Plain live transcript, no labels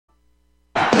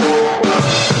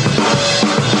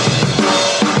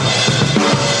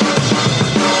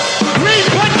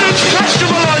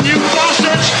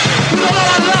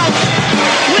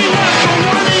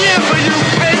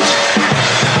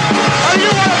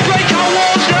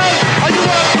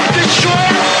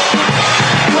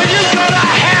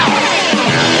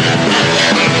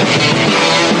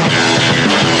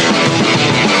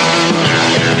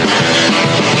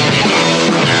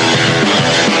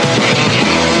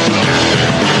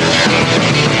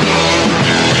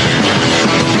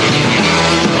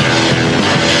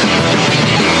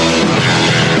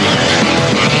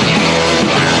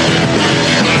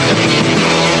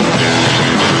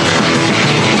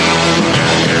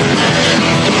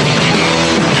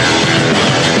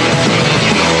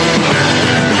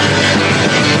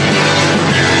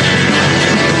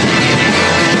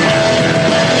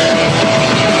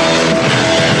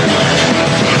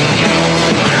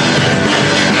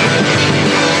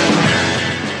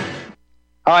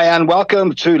Hi, and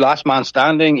welcome to Last Man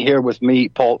Standing, here with me,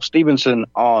 Paul Stevenson,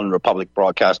 on Republic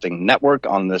Broadcasting Network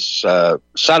on this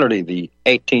Saturday, the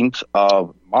 18th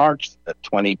of March,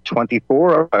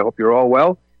 2024. I hope you're all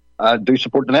well. Do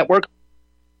support the network.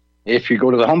 If you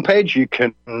go to the homepage, you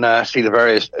can see the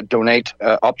various donate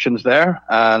options there,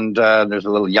 and there's a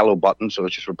little yellow button, so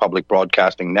it's just Republic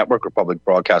Broadcasting Network,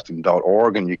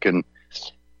 republicbroadcasting.org, and you can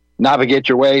navigate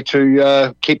your way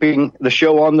to keeping the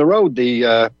show on the road,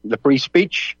 the free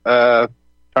speech. Trying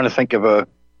to think of a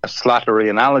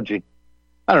Slattery analogy.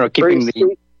 I don't know, keeping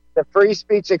the Free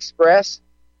Speech Express.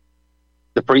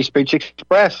 The Free Speech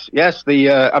Express, yes, the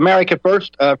America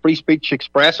First Free Speech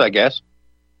Express, I guess.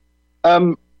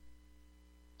 Anyway,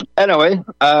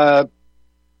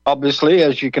 obviously,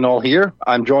 as you can all hear,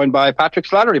 I'm joined by Patrick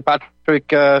Slattery. Patrick,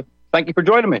 thank you for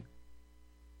joining me.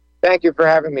 Thank you for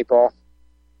having me, Paul.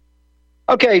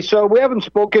 Okay, so we haven't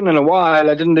spoken in a while.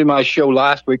 I didn't do my show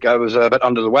last week. I was a bit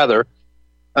under the weather.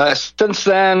 Since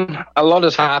then, a lot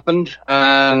has happened,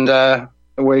 and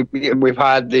we've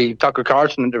had the Tucker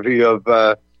Carlson interview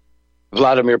of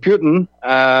Vladimir Putin,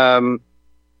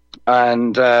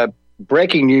 and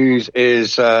breaking news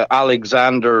is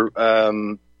Alexander,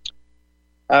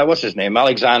 what's his name?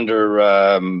 Alexander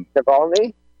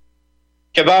Navalny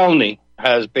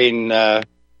has been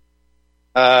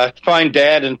found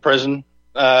dead in prison.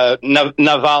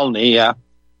 Navalny, yeah.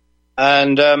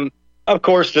 And, of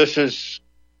course, this is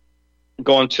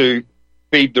going to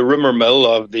feed the rumor mill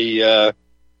of the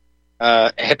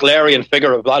Hitlerian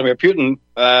figure of Vladimir Putin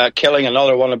killing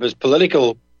another one of his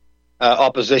political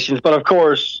oppositions. But, of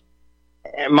course,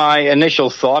 my initial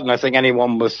thought, and I think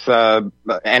anyone with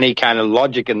any kind of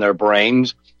logic in their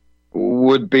brains,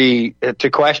 would be to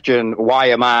question why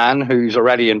a man who's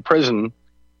already in prison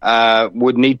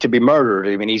would need to be murdered.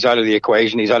 I mean, he's out of the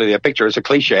equation. He's out of the picture. It's a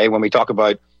cliche when we talk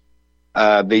about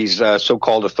these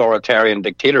so-called authoritarian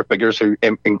dictator figures who,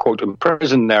 in quote,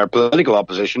 imprison their political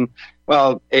opposition.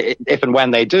 Well, if and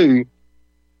when they do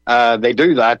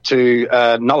that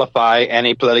to nullify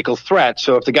any political threat.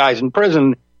 So if the guy's in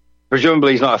prison,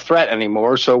 presumably he's not a threat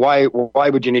anymore. So why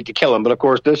would you need to kill him? But of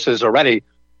course, this is already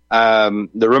the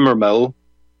rumor mill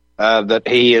that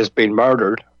he has been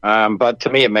murdered. But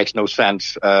to me, it makes no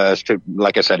sense as to,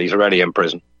 like I said, he's already in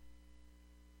prison.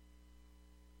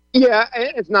 Yeah,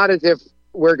 it's not as if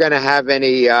we're going to have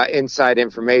any inside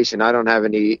information. I don't have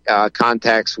any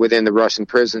contacts within the Russian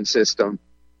prison system.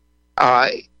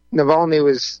 Navalny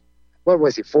was,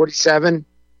 47?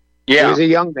 Yeah. He was a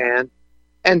young man.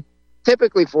 And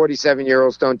typically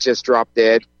 47-year-olds don't just drop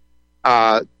dead.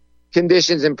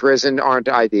 Conditions in prison aren't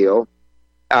ideal.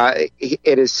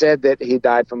 It is said that he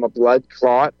died from a blood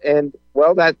clot, and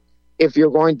that if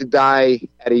you're going to die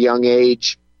at a young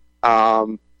age,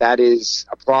 that is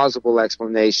a plausible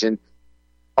explanation.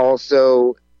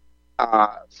 Also,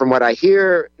 from what I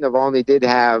hear, Navalny did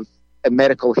have a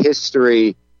medical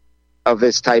history of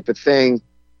this type of thing,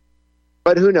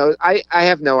 but who knows? I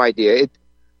have no idea.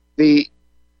 The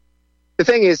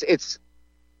thing is,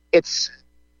 it's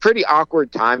pretty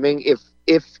awkward timing.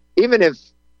 Even if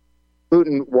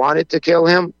Putin wanted to kill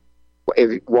him, if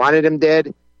he wanted him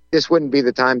dead, this wouldn't be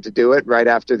the time to do it right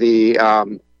after the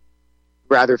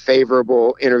rather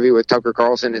favorable interview with Tucker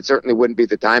Carlson. It certainly wouldn't be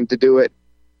the time to do it.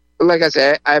 But like I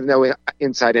said, I have no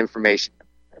inside information.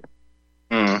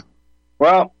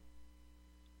 Well,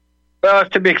 it's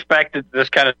to be expected this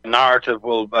kind of narrative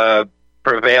will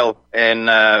prevail in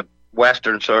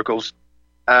Western circles.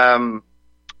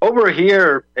 Over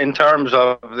here, in terms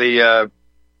of the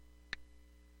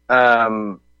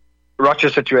Russia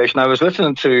situation, I was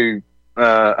listening to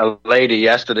a lady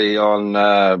yesterday on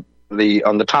the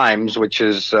Times, which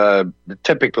is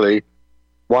typically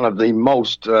one of the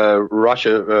most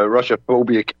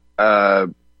Russia-phobic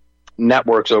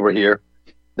networks over here.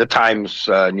 The Times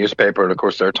newspaper, and of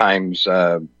course their Times,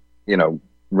 relevant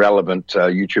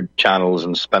YouTube channels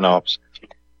and spin-offs.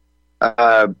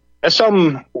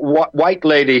 Some white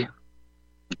lady.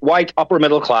 White, upper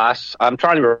middle class. I'm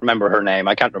trying to remember her name.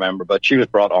 I can't remember, but she was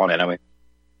brought on anyway,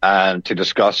 and to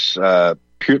discuss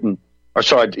Putin,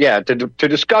 to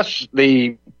discuss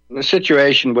the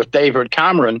situation with David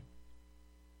Cameron,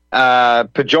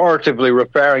 pejoratively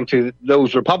referring to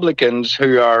those Republicans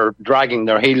who are dragging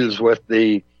their heels with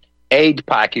the aid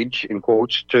package, in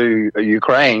quotes, to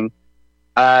Ukraine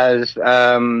as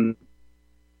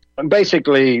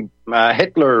basically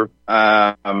Hitler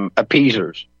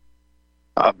appeasers.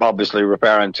 Obviously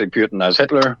referring to Putin as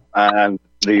Hitler and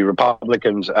the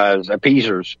Republicans as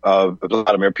appeasers of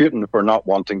Vladimir Putin for not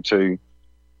wanting to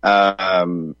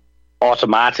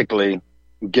automatically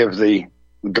give the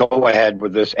go-ahead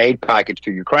with this aid package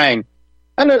to Ukraine.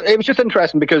 And it was just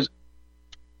interesting because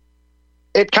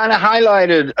it kind of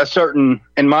highlighted a certain,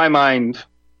 in my mind,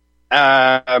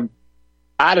 attitude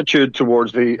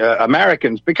towards the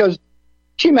Americans, because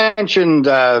she mentioned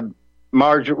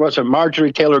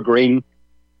Marjorie Taylor Greene?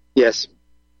 Yes.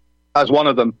 As one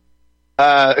of them,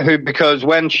 who, because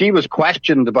when she was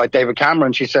questioned about David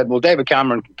Cameron, she said, well, David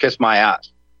Cameron can kiss my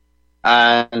ass.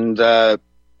 And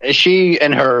she,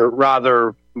 in her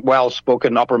rather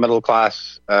well-spoken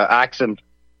upper-middle-class accent,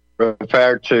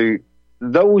 referred to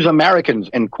those Americans,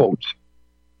 in quotes.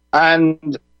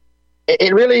 And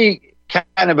it really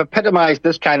kind of epitomized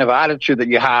this kind of attitude that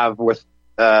you have with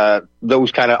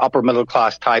those kind of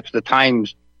upper-middle-class types, the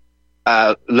Times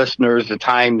listeners, the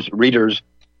Times readers,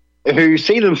 who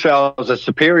see themselves as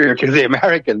superior to the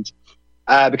Americans.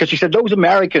 Because she said those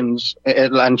Americans,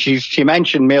 and she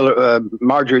mentioned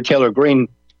Marjorie Taylor Greene,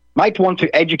 might want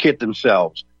to educate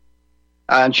themselves.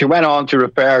 And she went on to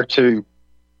refer to,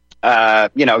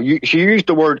 she used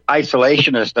the word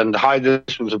isolationist and how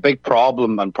this was a big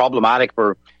problem and problematic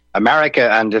for America.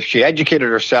 And if she educated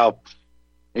herself,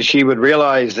 she would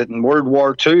realize that in World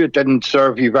War II, it didn't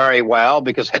serve you very well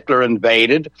because Hitler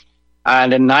invaded.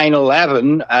 And in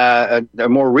 9/11, a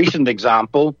more recent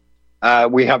example,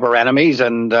 we have our enemies,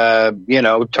 and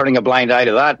turning a blind eye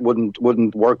to that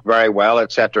wouldn't work very well,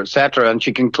 et cetera, et cetera. And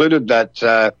she concluded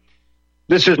that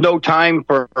this is no time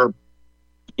for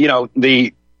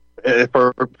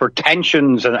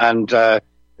tensions and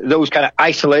those kind of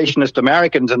isolationist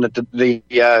Americans, and that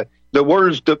the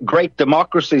world's great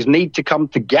democracies need to come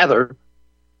together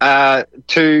and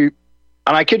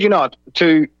I kid you not,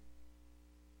 to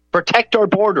protect our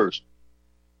borders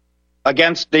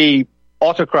against the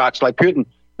autocrats like Putin.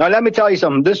 Now, let me tell you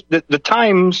something. The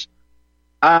Times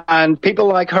and people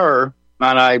like her,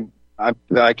 and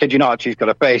I kid you not, she's got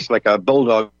a face like a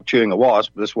bulldog chewing a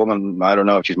wasp. This woman, I don't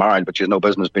know if she's married, but she's no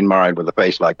business being married with a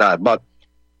face like that. But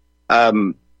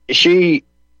she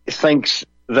thinks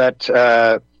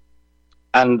that,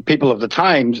 and people of the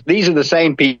Times, these are the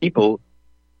same people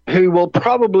who will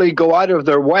probably go out of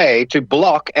their way to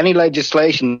block any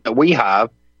legislation that we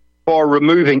have for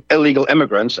removing illegal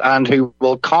immigrants, and who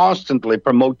will constantly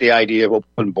promote the idea of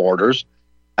open borders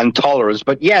and tolerance.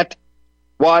 But yet,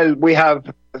 while we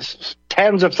have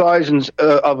tens of thousands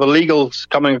of illegals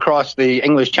coming across the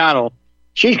English Channel,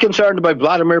 she's concerned about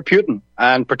Vladimir Putin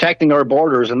and protecting our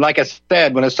borders. And like I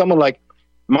said, when it's someone like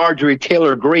Marjorie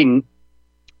Taylor Greene,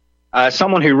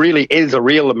 someone who really is a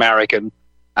real American,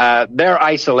 they're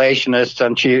isolationists,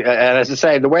 and as I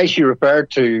say, the way she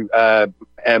referred to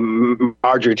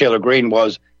Marjorie Taylor Greene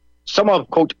was some of,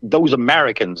 quote, those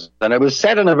Americans, and it was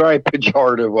said in a very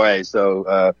pejorative way.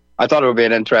 So I thought it would be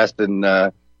an interesting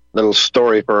little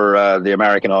story for the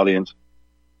American audience.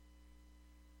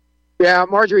 Yeah,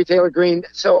 Marjorie Taylor Greene.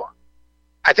 So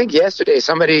I think yesterday I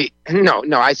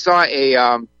saw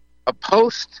a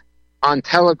post on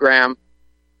Telegram.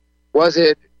 Was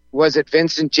it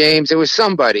Vincent James? It was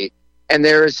somebody. And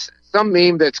there's some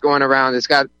meme that's going around. It's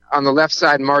got on the left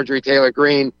side Marjorie Taylor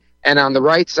Greene, and on the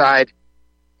right side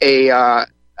a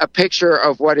picture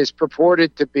of what is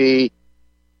purported to be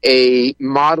a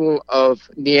model of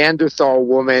Neanderthal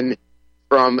woman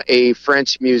from a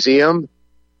French museum,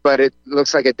 but it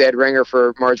looks like a dead ringer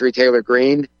for Marjorie Taylor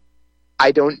Greene.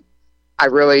 I kind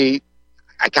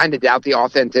of doubt the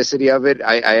authenticity of it.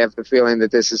 I have the feeling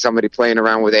that this is somebody playing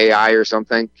around with AI or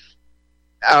something.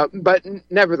 But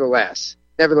nevertheless,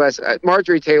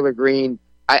 Marjorie Taylor Greene,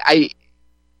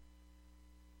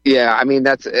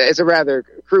 it's a rather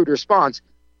crude response.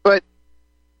 But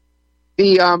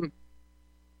the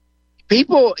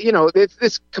people,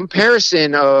 this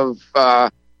comparison of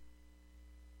the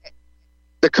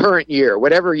current year,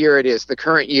 whatever year it is, the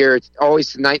current year, it's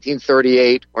always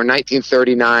 1938 or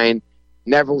 1939,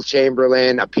 Neville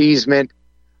Chamberlain, appeasement.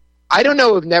 I don't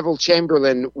know if Neville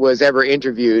Chamberlain was ever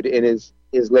interviewed in his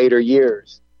later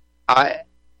years. I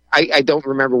don't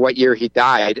remember what year he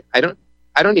died. I don't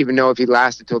even know if he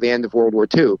lasted till the end of World War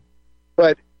II.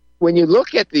 But when you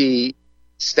look at the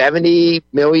 70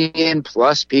 million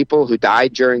plus people who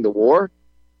died during the war,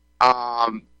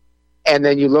 and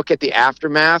then you look at the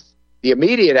aftermath, the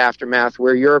immediate aftermath,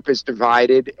 where Europe is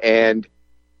divided and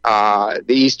the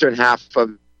eastern half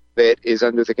of it is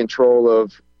under the control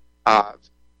of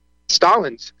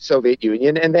Stalin's Soviet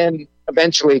Union, and then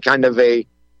eventually kind of a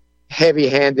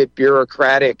heavy-handed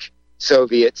bureaucratic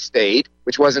Soviet state,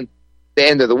 which wasn't the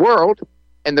end of the world,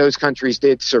 and those countries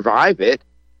did survive it.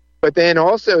 But then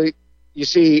also you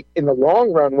see in the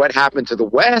long run what happened to the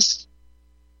West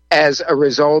as a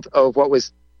result of what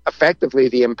was effectively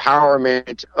the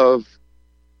empowerment of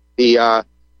the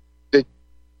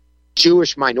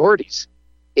Jewish minorities.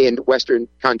 in Western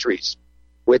countries,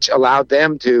 which allowed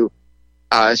them to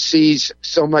seize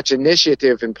so much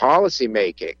initiative in policy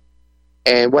making.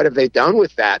 And what have they done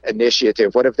with that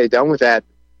initiative? What have they done with that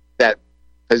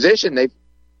position?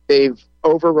 They've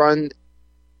overrun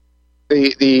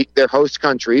their host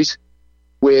countries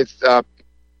with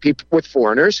people, with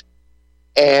foreigners,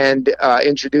 and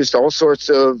introduced all sorts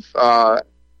of a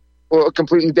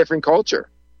completely different culture.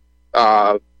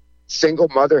 Single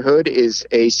motherhood is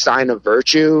a sign of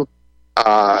virtue.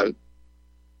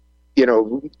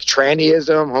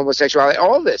 Trannyism, homosexuality,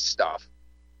 all this stuff.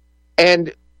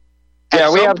 And we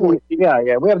have the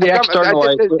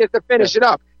external. Just to finish it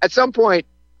up, at some point,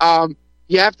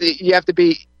 you have to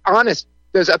be honest.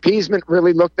 Does appeasement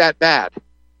really look that bad?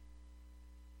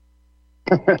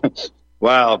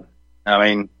 Well, I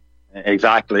mean,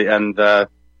 exactly, and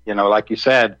like you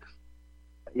said,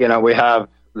 we have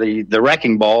the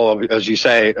wrecking ball of, as you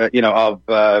say, of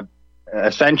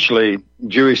essentially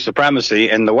Jewish supremacy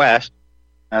in the West,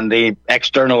 and the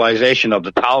externalization of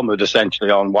the Talmud essentially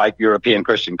on white European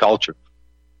Christian culture.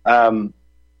 And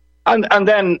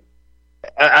then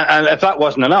if that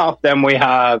wasn't enough, then we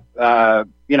have the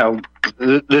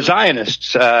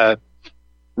Zionists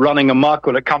running amok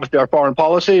when it comes to our foreign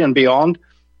policy and beyond.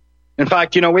 In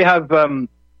fact, we have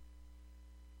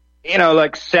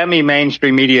like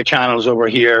semi-mainstream media channels over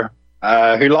here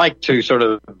who like to sort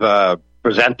of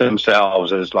present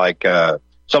themselves as like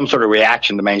some sort of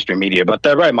reaction to mainstream media, but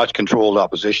they're very much controlled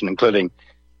opposition, including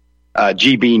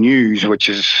GB News, which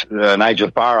is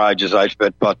Nigel Farage's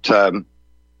outfit, but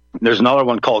there's another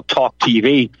one called Talk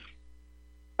TV.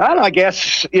 And I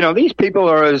guess, these people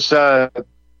are as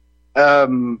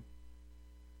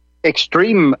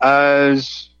extreme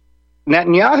as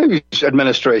Netanyahu's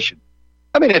administration.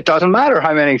 I mean, it doesn't matter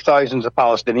how many thousands of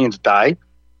Palestinians die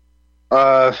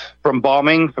from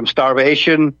bombing, from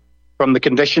starvation, from the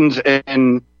conditions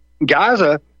in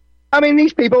Gaza. I mean,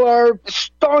 these people are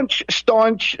staunch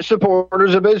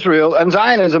supporters of Israel and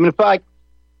Zionism. In fact,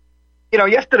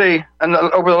 yesterday and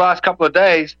over the last couple of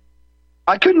days,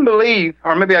 I couldn't believe,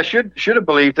 or maybe I should have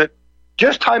believed it,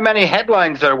 just how many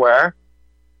headlines there were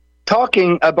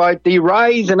talking about the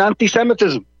rise in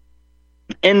anti-Semitism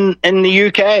in the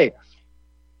UK.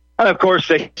 And of course,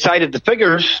 they cited the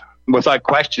figures without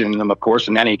questioning them, of course,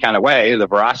 in any kind of way, the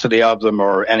veracity of them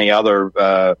or any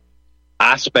other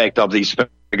aspect of these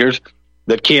figures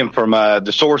that came from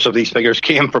the source of these figures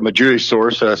came from a Jewish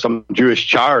source, some Jewish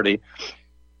charity.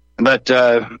 That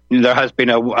there has been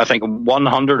I think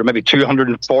 100 or maybe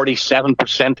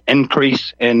 247%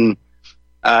 increase in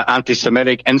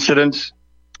anti-Semitic incidents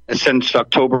since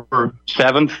October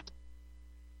 7th.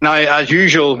 Now, as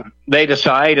usual, they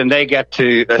decide and they get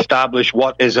to establish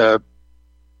what is an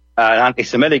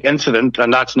anti-Semitic incident,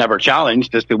 and that's never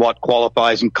challenged as to what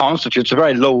qualifies and constitutes. A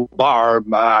very low bar,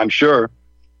 I'm sure.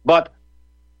 But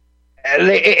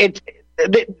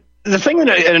the thing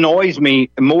that annoys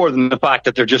me more than the fact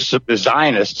that they're just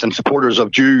Zionists and supporters of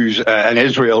Jews and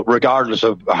Israel, regardless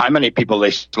of how many people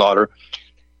they slaughter,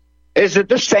 is that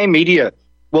this same media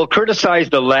will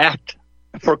criticize the left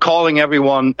for calling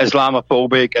everyone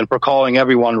Islamophobic and for calling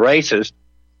everyone racist,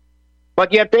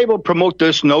 but yet they will promote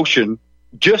this notion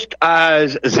just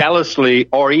as zealously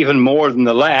or even more than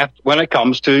the left when it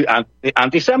comes to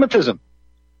anti-Semitism.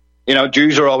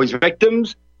 Jews are always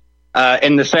victims.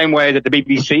 In the same way that the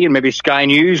BBC and maybe Sky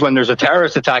News, when there's a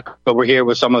terrorist attack over here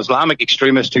with some Islamic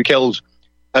extremist who kills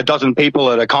a dozen people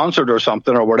at a concert or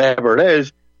something or whatever it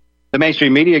is, the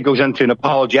mainstream media goes into an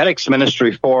apologetics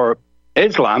ministry for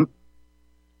Islam.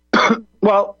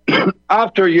 Well,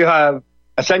 after you have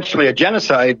essentially a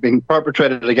genocide being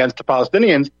perpetrated against the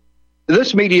Palestinians,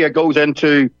 this media goes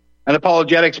into an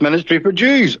apologetics ministry for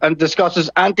Jews and discusses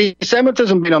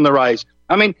anti-Semitism being on the rise.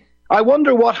 I mean, I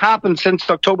wonder what happened since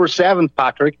October 7th,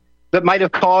 Patrick, that might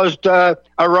have caused a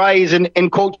rise in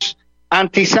quotes,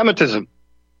 anti-Semitism.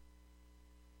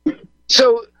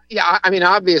 So, yeah, I mean,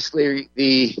 obviously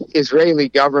the Israeli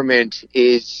government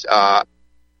is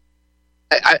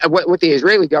what the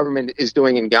Israeli government is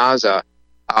doing in Gaza.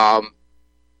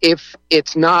 If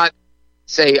it's not,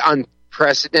 say,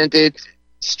 unprecedented,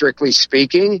 strictly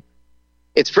speaking,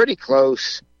 it's pretty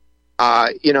close.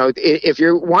 If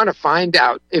you want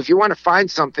to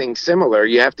find something similar,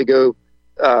 you have to go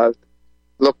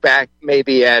look back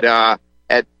maybe at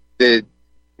the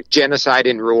genocide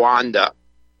in Rwanda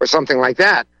or something like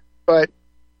that. But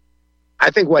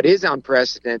I think what is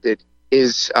unprecedented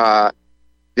is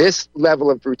this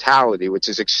level of brutality, which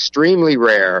is extremely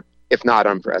rare, if not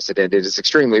unprecedented. It's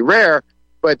extremely rare,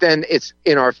 but then it's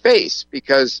in our face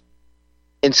because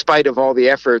in spite of all the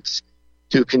efforts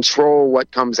to control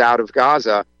what comes out of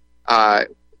Gaza,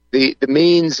 the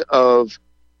means of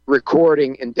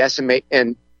recording and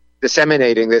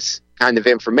disseminating this kind of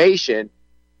information,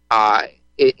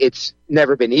 it's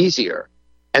never been easier.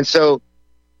 And so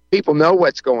people know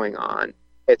what's going on.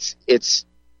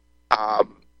 I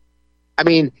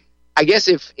mean, I guess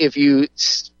if you're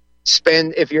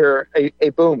a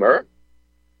boomer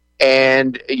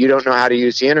and you don't know how to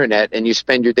use the internet and you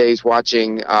spend your days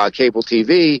watching cable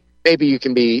TV, maybe you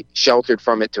can be sheltered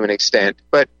from it to an extent.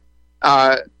 But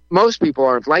most people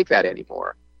aren't like that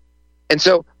anymore. And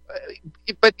so,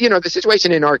 but the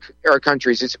situation in our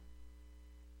countries is,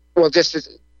 well, just to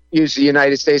use the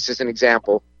United States as an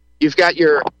example, you've got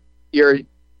your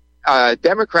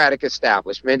democratic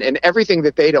establishment and everything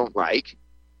that they don't like,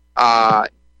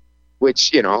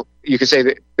 which, you could say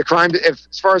that the crime,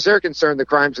 as far as they're concerned, the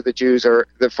crimes of the Jews are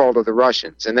the fault of the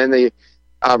Russians. And then the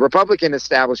Republican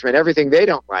establishment, everything they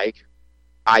don't like,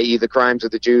 i.e. the crimes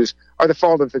of the Jews, are the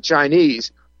fault of the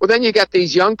Chinese. Well, then you got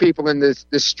these young people in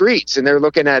the streets, and they're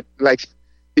looking at like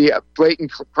the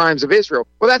blatant crimes of Israel.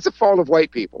 Well, that's the fault of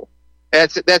white people.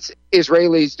 That's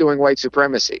Israelis doing white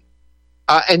supremacy.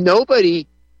 And nobody,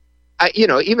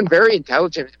 even very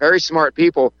intelligent, very smart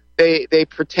people, they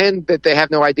pretend that they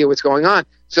have no idea what's going on.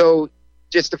 So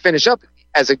just to finish up,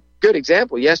 as a good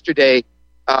example, yesterday,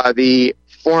 the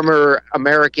former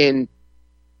American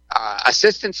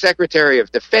Assistant Secretary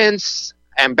of Defense,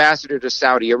 Ambassador to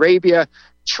Saudi Arabia,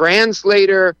 Chinese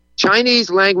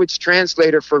language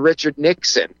translator for Richard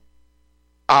Nixon,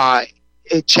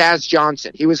 Chaz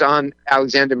Johnson. He was on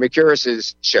Alexander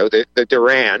Mercouris's show, the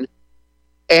Duran,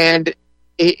 and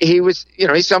he was,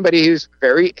 he's somebody who's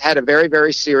had a very,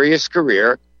 very serious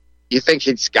career. You think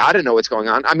he's got to know what's going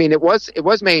on. I mean, it was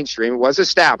mainstream, it was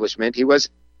establishment. He was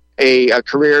a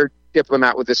career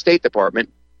diplomat with the State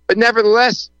Department, but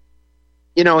nevertheless,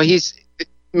 he's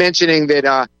mentioning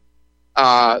that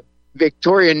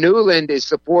Victoria Nuland is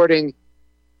supporting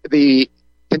the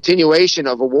continuation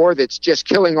of a war that's just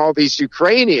killing all these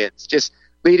Ukrainians, just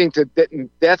leading to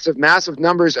deaths of massive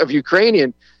numbers of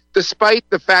Ukrainians, despite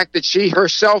the fact that she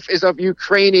herself is of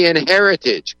Ukrainian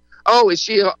heritage. Oh, is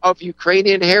she of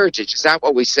Ukrainian heritage? Is that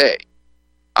what we say?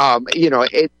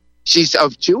 She's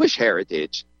of Jewish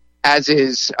heritage, as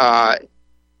is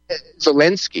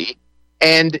Zelensky,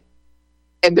 and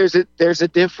there's a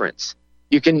difference.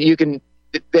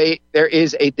 There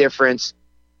is a difference.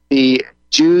 The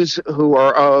Jews who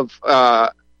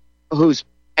are whose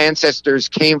ancestors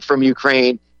came from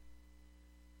Ukraine,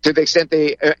 to the extent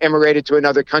they emigrated to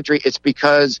another country, it's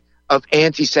because of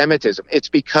anti-Semitism. It's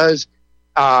because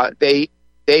they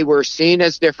were seen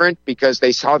as different, because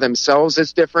they saw themselves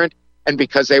as different, and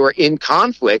because they were in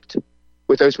conflict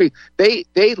with those people.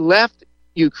 They left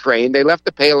Ukraine, they left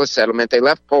the Pale settlement, they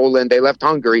left Poland, they left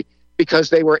Hungary because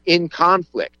they were in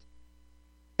conflict.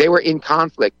 They were in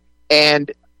conflict,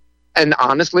 and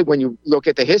honestly, when you look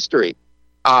at the history,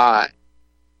 to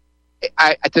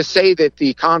say that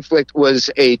the conflict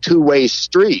was a two-way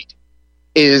street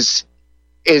is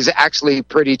actually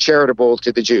pretty charitable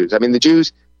to the Jews. I mean, the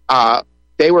Jews,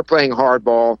 they were playing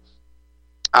hardball.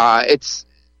 It's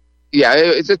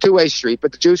a two-way street,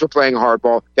 but the Jews were playing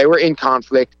hardball. They were in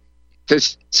conflict.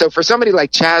 So for somebody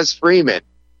like Chaz Freeman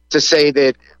to say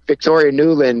that Victoria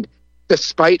Nuland,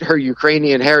 despite her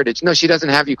Ukrainian heritage, no, she doesn't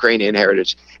have Ukrainian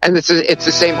heritage. And it's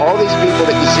the same, all these people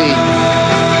that you see.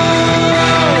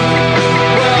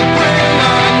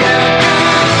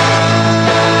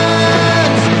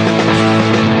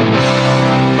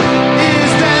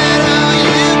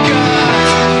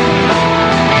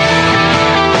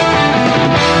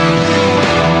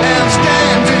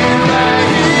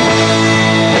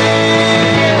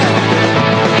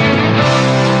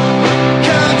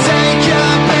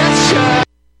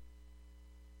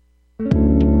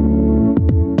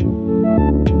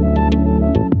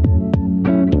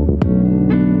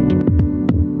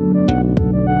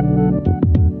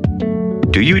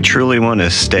 Do you truly want to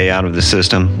stay out of the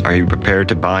system? Are you prepared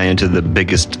to buy into the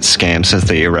biggest scam since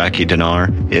the Iraqi dinar?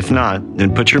 If not,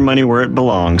 then put your money where it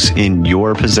belongs, in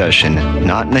your possession,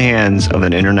 not in the hands of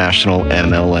an international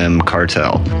MLM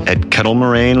cartel. At Kettle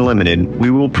Moraine Limited, we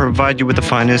will provide you with the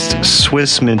finest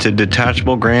Swiss minted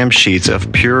detachable gram sheets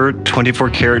of pure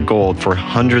 24-karat gold for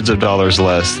hundreds of dollars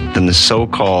less than the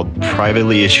so-called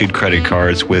privately issued credit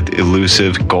cards with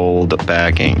elusive gold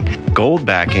backing. Gold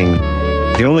backing?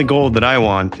 The only gold that I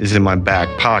want is in my back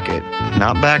pocket,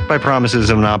 not backed by promises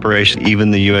of an operation even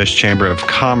the U.S. Chamber of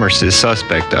Commerce is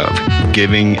suspect of,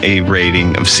 giving a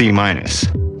rating of C-.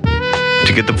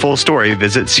 To get the full story,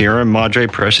 visit Sierra Madre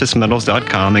Precious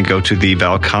Metals.com and go to the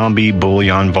Valcambi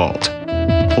Bullion Vault.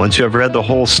 Once you have read the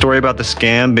whole story about the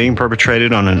scam being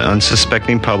perpetrated on an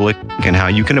unsuspecting public and how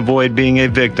you can avoid being a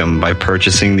victim by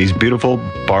purchasing these beautiful,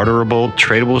 barterable,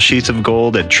 tradable sheets of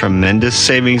gold at tremendous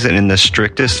savings and in the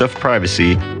strictest of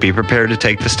privacy, be prepared to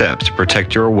take the steps to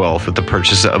protect your wealth with the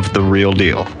purchase of the real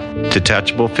deal.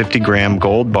 Detachable 50-gram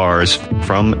gold bars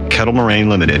from Kettle Moraine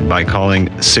Limited by calling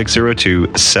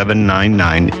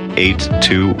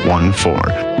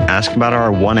 602-799-8214. Ask about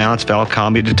our 1-ounce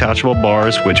Valcambi detachable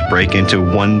bars, which break into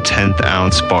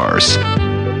 1/10-ounce bars.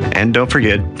 And don't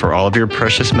forget, for all of your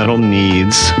precious metal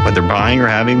needs, whether buying or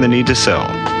having the need to sell,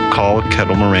 call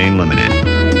Kettle Moraine Limited.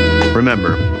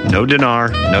 Remember, no dinar,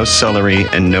 no celery,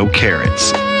 and no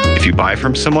carrots. If you buy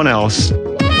from someone else,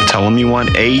 tell them you want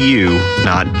AU,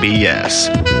 not BS.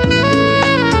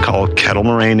 Call Kettle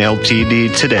Moraine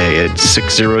Ltd. today at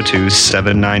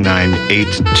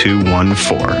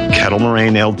 602-799-8214. Kettle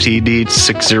Moraine Ltd.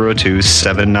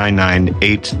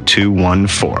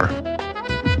 602-799-8214.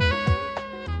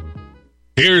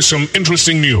 Here's some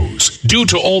interesting news. Due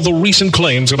to all the recent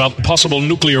claims about possible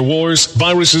nuclear wars,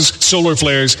 viruses, solar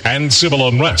flares, and civil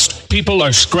unrest, people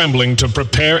are scrambling to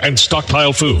prepare and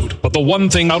stockpile food. But the one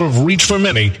thing out of reach for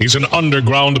many is an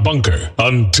underground bunker.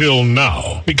 Until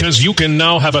now. Because you can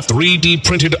now have a 3D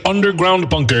printed underground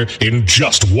bunker in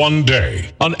just one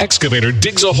day. An excavator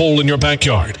digs a hole in your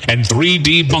backyard, and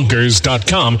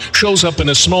 3dbunkers.com shows up in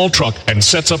a small truck and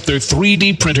sets up their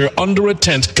 3D printer under a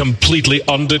tent completely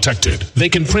undetected.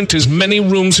 They can print as many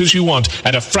rooms as you want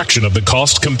at a fraction of the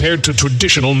cost compared to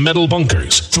traditional metal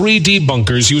bunkers. 3D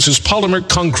Bunkers uses polymer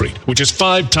concrete, which is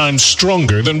 5 times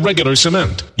stronger than regular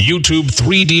cement. YouTube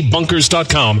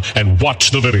 3dbunkers.com and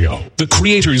watch the video. The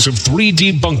creators of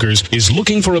 3D Bunkers is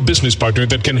looking for a business partner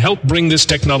that can help bring this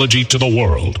technology to the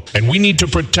world. And we need to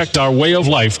protect our way of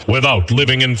life without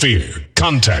living in fear.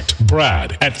 Contact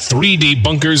Brad at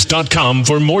 3dbunkers.com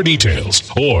for more details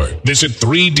or visit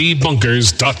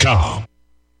 3dbunkers.com.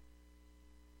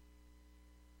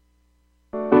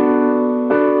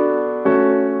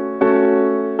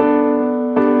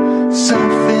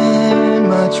 Something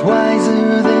much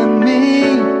wiser than me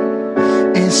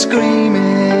is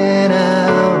screaming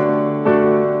out.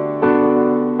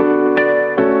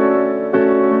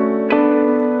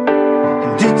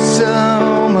 And it's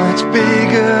so much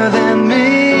bigger than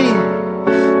me.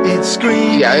 It's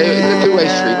screaming. Yeah, it's a two-way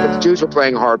street. But the Jews were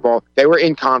playing hardball. They were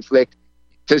in conflict.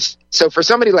 So for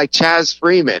somebody like Chaz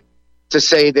Freeman to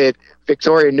say that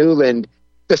Victoria Nuland,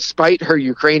 despite her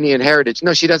Ukrainian heritage,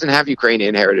 no, she doesn't have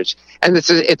Ukrainian heritage. And it's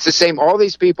the same. All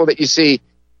these people that you see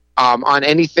on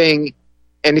anything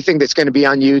that's going to be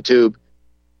on YouTube,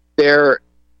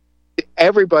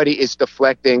 everybody is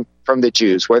deflecting from the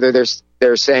Jews. Whether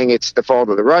they're saying it's the fault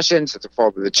of the Russians, it's the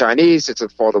fault of the Chinese, it's the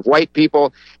fault of white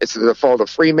people, it's the fault of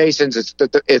Freemasons, it's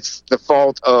the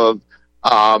fault of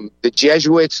the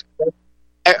Jesuits.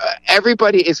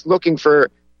 Everybody is looking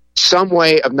for some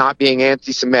way of not being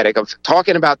anti-Semitic, of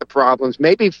talking about the problems,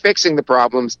 maybe fixing the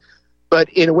problems, but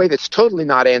in a way that's totally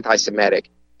not anti-Semitic.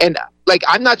 And like,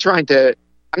 I'm not trying to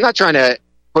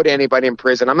put anybody in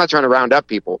prison. I'm not trying to round up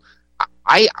people.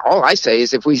 All I say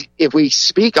is if we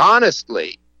speak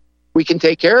honestly, we can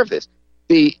take care of this.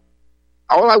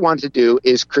 All I want to do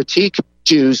is critique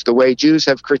Jews the way Jews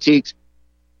have critiqued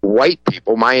white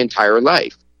people my entire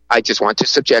life. I just want to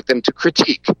subject them to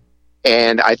critique.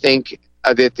 And I think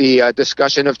that the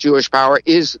discussion of Jewish power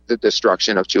is the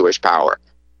destruction of Jewish power.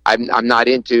 I'm not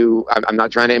trying to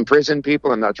imprison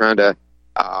people. I'm not trying to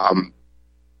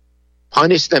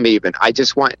punish them even. I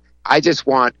just want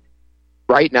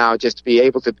right now just to be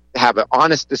able to have an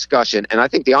honest discussion. And I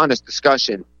think the honest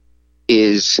discussion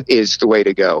is the way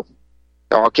to go.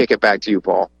 So I'll kick it back to you,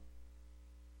 Paul.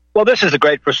 Well, this is a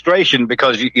great frustration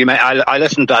because I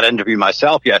listened to that interview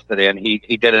myself yesterday, and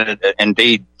he did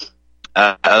indeed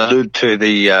allude to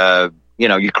the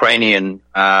Ukrainian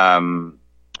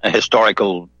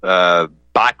historical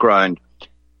background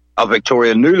of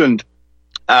Victoria Nuland.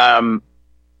 But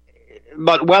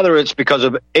whether it's because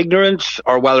of ignorance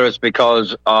or whether it's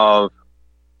because of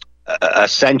a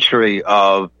century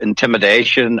of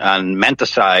intimidation and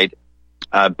menticide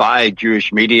by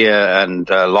Jewish media and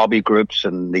lobby groups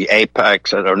and the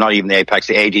Apex, or not even the Apex,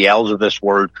 the ADLs of this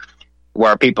world,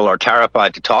 where people are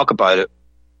terrified to talk about it,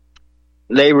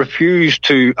 they refuse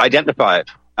to identify it.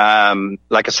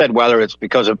 Like I said, whether it's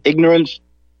because of ignorance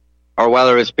or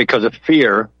whether it's because of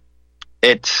fear,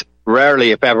 it's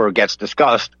rarely, if ever, gets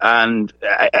discussed. And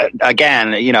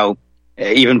again,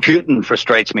 even Putin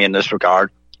frustrates me in this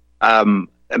regard,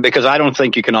 because I don't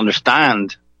think you can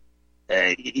understand,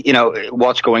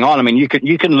 what's going on. I mean, you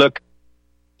can look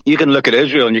at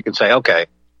Israel and you can say, okay,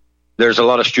 there's a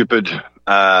lot of stupid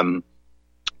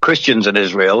Christians in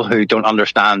Israel who don't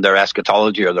understand their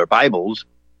eschatology or their Bibles.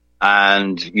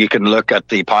 And you can look at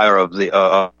the power of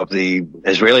the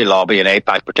Israeli lobby in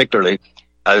AIPAC particularly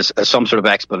as some sort of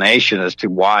explanation as to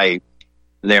why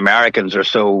the Americans are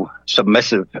so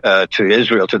submissive to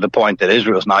Israel, to the point that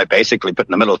Israel is now basically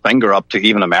putting the middle finger up to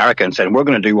even America and saying, we're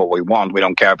going to do what we want. We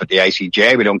don't care about the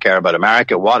ICJ. We don't care about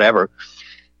America, whatever.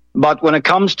 But when it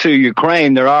comes to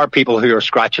Ukraine, there are people who are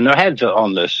scratching their heads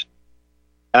on this.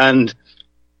 And,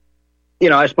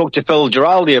 I spoke to Phil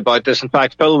Giraldi about this. In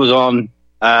fact, Phil was on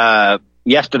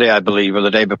yesterday, I believe, or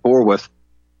the day before with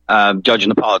Judge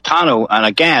Napolitano. And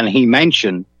again, he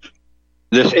mentioned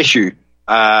this issue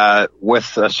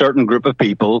with a certain group of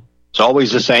people. It's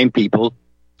always the same people.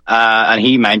 And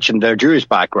he mentioned their Jewish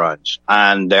backgrounds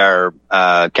and their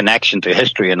connection to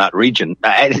history in that region.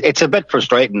 It's a bit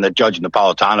frustrating that Judge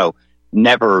Napolitano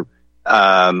never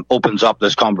opens up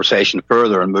this conversation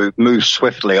further and moves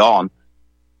swiftly on.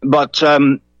 But it's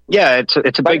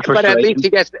a big frustration. But at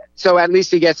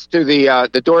least he gets to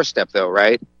the doorstep, though,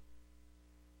 right?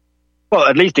 Well,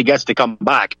 at least he gets to come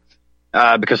back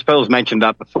because Phil's mentioned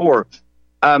that before.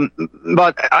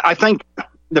 But I think.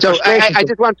 I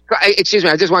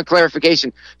just want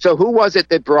clarification. So who was it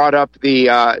that brought up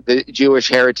the Jewish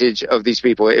heritage of these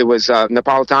people? It was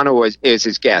Napolitano is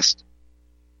his guest.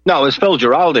 No, it was Phil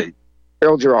Giraldi.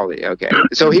 Phil Giraldi, okay.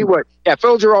 So he would,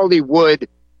 Phil Giraldi would,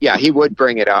 he would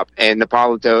bring it up, and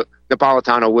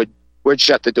Napolitano would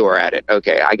shut the door at it.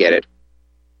 Okay, I get it.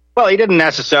 Well, he didn't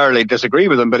necessarily disagree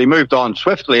with him, but he moved on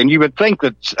swiftly, and you would think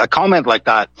that a comment like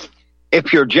that,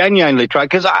 if you're genuinely trying,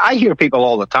 because I hear people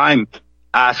all the time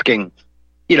asking,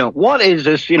 what is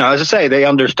this? As I say, they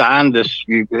understand this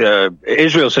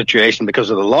Israel situation because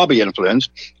of the lobby influence,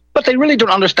 but they really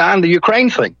don't understand the Ukraine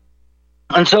thing.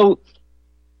 And so,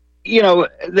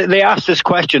 they ask this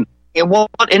question, what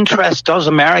interest does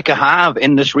America have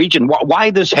in this region?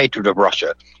 Why this hatred of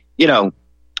Russia?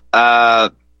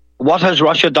 What has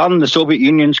Russia done? The Soviet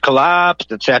Union's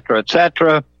collapsed, et cetera,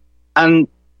 and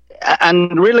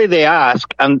really they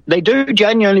ask, and they do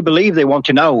genuinely believe they want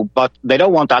to know, but they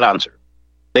don't want that answer.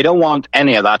 They don't want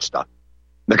any of that stuff.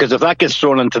 Because if that gets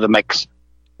thrown into the mix,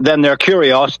 then their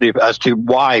curiosity as to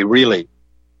why really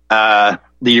the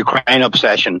Ukraine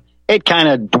obsession, it kind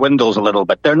of dwindles a little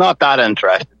bit. They're not that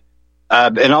interested.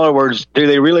 In other words, do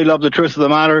they really love the truth of the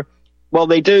matter? Well,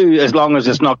 they do, as long as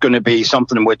it's not going to be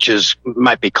something which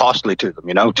might be costly to them,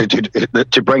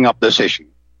 to bring up this issue.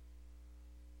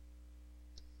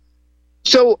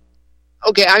 So,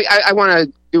 okay, I want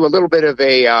to do a little bit of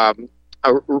a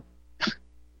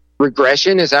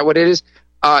regression. Is that what it is?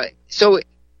 So,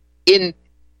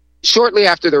 shortly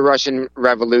after the Russian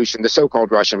Revolution, the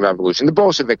so-called Russian Revolution, the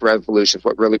Bolshevik Revolution is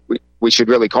what really we should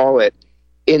really call it.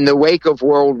 In the wake of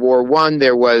World War I,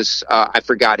 there was I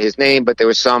forgot his name, but there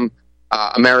was some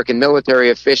American military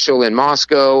official in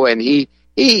Moscow, and he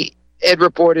had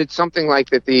reported something like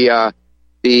that the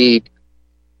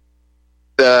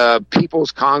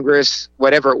People's Congress,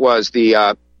 whatever it was,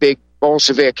 the big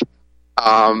Bolshevik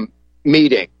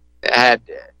meeting had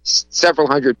several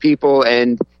hundred people,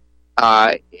 and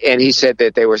he said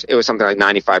that it was something like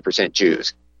 95%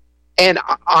 Jews. And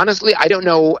honestly, I don't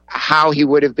know how he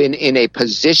would have been in a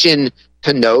position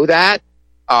to know that,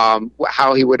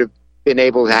 how he would have been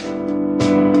able to.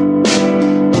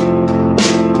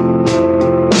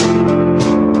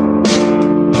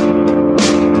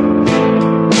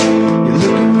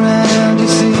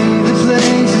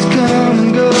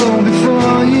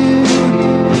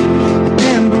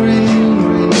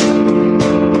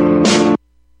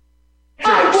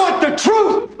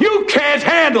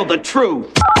 The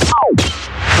truth.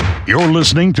 You're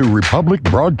listening to Republic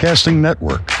Broadcasting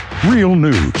Network. Real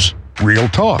news, real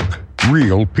talk,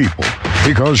 real people.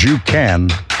 Because you can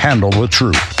handle the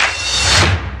truth.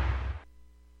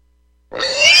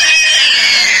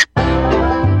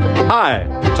 Hi,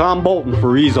 Tom Bolton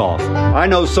for Ease Off. I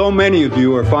know so many of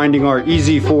you are finding our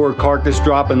Easy 4 carcass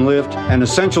drop and lift an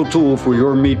essential tool for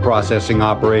your meat processing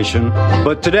operation.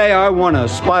 But today I want to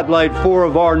spotlight 4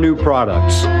 of our new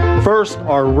products. First,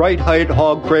 our right height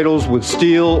hog cradles with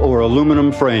steel or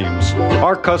aluminum frames.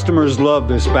 Our customers love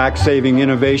this back-saving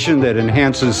innovation that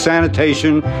enhances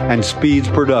sanitation and speeds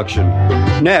production.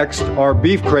 Next, our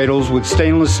beef cradles with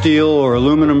stainless steel or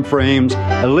aluminum frames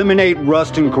eliminate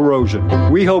rust and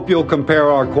corrosion. We hope you'll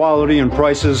compare our quality and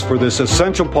prices for this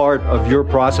essential part of your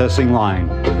processing line.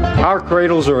 Our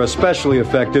cradles are especially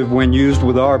effective when used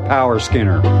with our power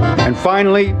skinner. And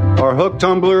finally, our hook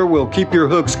tumbler will keep your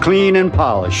hooks clean and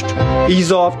polished.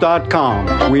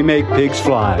 EaseOff.com. We make pigs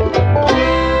fly.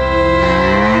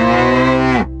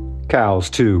 Cows,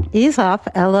 too. Ease Off,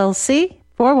 LLC,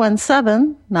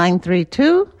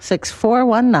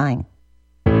 417-932-6419.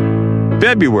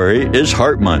 February is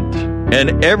Heart Month,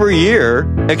 and every year,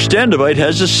 Extendivite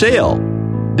has a sale.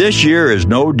 This year is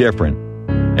no different.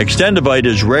 Extendivite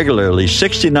is regularly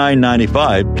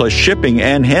 $69.95 plus shipping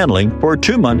and handling for a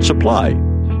 2-month supply.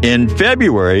 In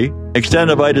February,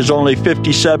 Extendivite is only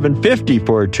 $57.50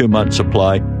 for a 2-month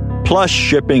supply plus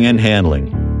shipping and handling.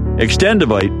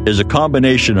 Extendivite is a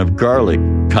combination of garlic,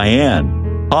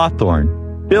 cayenne, hawthorn,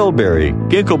 bilberry,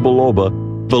 ginkgo biloba,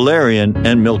 valerian,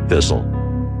 and milk thistle.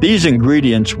 These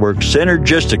ingredients work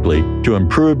synergistically to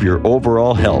improve your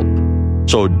overall health.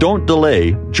 So don't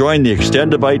delay. Join the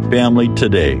Extendivite family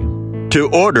today. To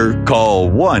order, call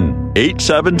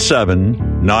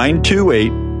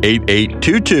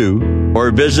 1-877-928-8822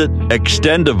 or visit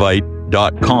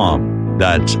extendivite.com.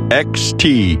 That's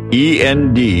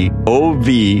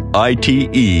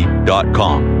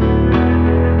XTENDOVITE.com.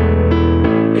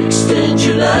 Extend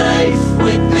your life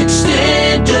with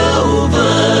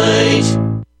Extendovite.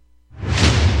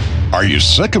 Are you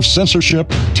sick of censorship?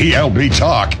 TLB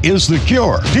Talk is the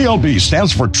cure. TLB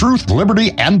stands for Truth,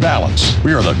 Liberty, and Balance.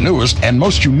 We are the newest and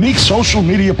most unique social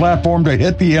media platform to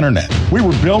hit the internet. We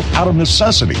were built out of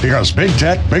necessity because Big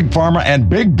Tech, Big Pharma, and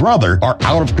Big Brother are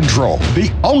out of control. The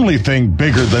only thing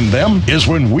bigger than them is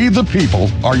when we the people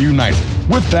are united.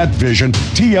 With that vision,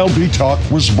 TLB Talk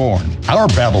was born. Our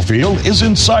battlefield is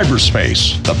in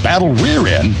cyberspace. The battle we're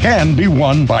in can be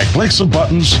won by clicks of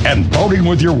buttons and voting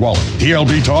with your wallet.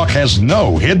 TLB Talk has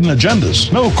no hidden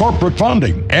agendas, no corporate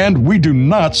funding, and we do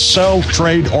not sell,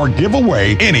 trade, or give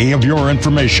away any of your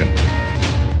information.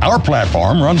 Our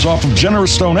platform runs off of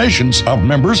generous donations of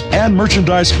members and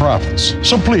merchandise profits.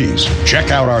 So please,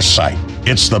 check out our site.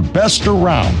 It's the best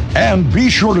around. And be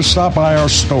sure to stop by our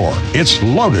store. It's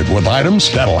loaded with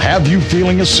items that'll have you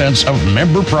feeling a sense of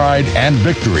member pride and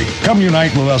victory. Come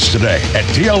unite with us today at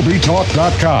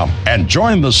tlbtalk.com and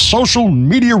join the social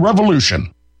media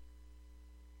revolution.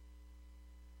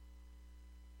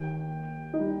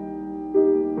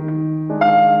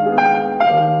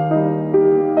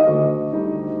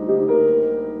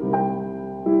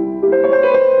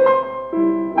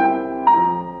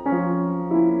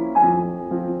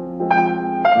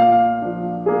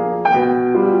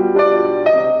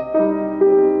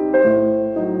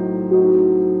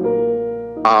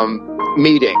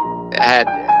 Meeting had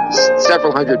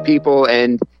several hundred people,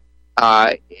 and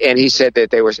he said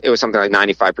that it was something like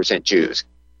 95% Jews.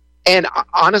 And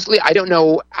honestly, I don't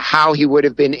know how he would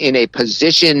have been in a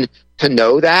position to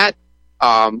know that,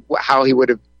 how he would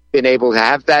have been able to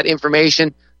have that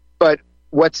information. But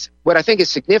what I think is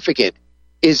significant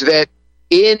is that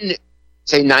in,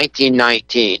 say,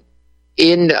 1919,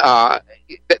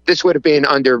 this would have been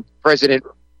under President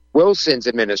Wilson's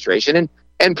administration,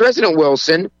 and President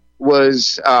Wilson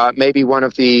was maybe one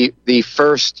of the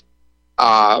first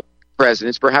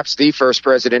presidents, perhaps the first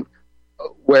president,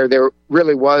 where there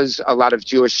really was a lot of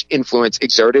Jewish influence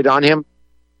exerted on him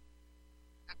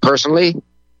personally.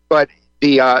 But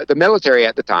the military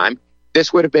at the time,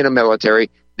 this would have been a military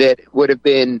that would have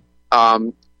been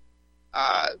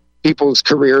people's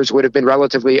careers would have been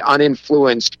relatively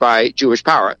uninfluenced by Jewish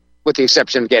power, with the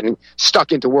exception of getting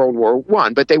stuck into World War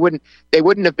I. But they wouldn't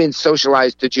have been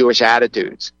socialized to Jewish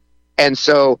attitudes. And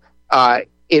so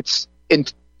it's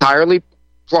entirely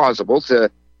plausible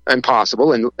and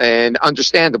possible and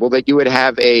understandable that you would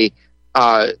have a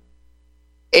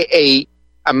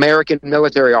American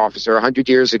military officer 100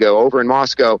 years ago over in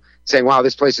Moscow saying, wow,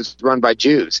 this place is run by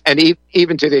Jews, and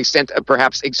even to the extent of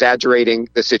perhaps exaggerating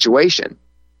the situation.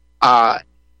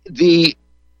 The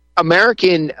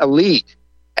American elite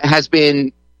has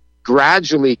been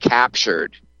gradually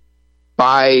captured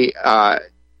by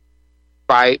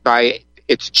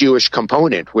its Jewish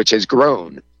component, which has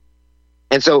grown.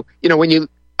 And so, when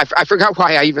I forgot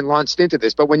why I even launched into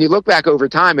this, but when you look back over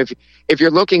time, if you're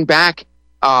looking back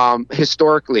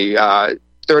historically,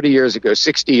 30 years ago,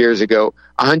 60 years ago,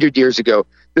 100 years ago,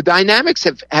 the dynamics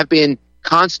have been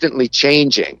constantly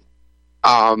changing.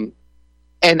 And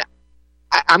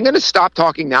I'm going to stop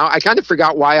talking now. I kind of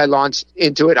forgot why I launched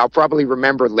into it. I'll probably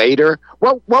remember later.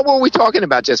 What were we talking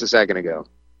about just a second ago?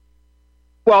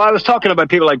 Well, I was talking about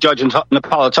people like Judge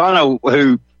Napolitano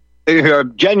who are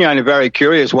genuinely very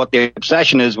curious what the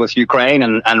obsession is with Ukraine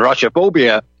and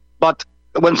Russia-phobia. But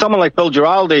when someone like Phil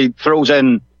Giraldi throws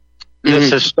in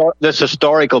this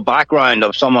historical background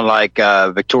of someone like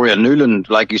Victoria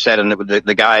Nuland, like you said, and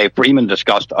the guy Freeman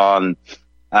discussed on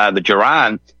the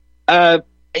Duran,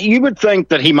 you would think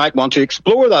that he might want to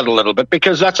explore that a little bit,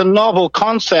 because that's a novel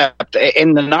concept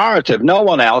in the narrative. No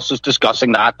one else is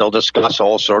discussing that. They'll discuss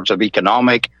all sorts of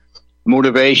economic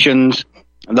motivations,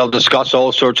 And they'll discuss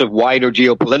all sorts of wider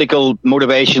geopolitical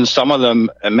motivations. Some of them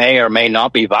may or may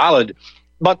not be valid,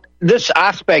 but this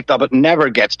aspect of it never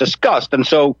gets discussed. And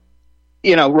so,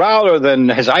 rather than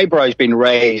his eyebrows being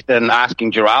raised and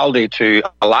asking Giraldi to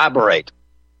elaborate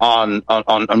on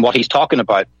what he's talking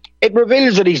about, it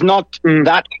reveals that he's not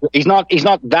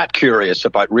that curious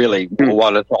about really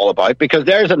what it's all about, because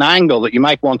there's an angle that you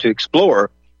might want to explore,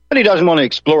 but he doesn't want to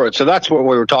explore it. So that's what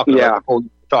we were talking about before,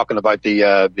 talking about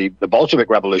the Bolshevik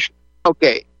Revolution.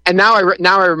 Okay, and now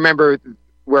I remember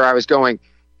where I was going,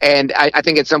 and I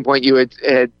think at some point you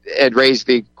had raised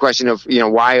the question of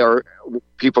why are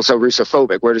people so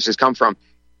Russophobic? Where does this come from?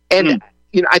 And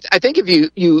I think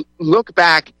if you look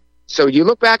back, so you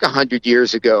look back 100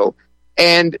 years ago,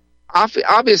 and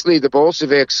obviously the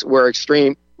Bolsheviks were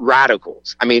extreme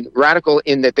radicals. I mean, radical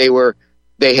in that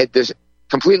they had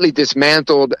completely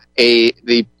dismantled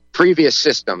the previous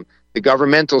system, the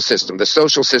governmental system, the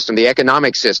social system, the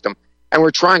economic system, and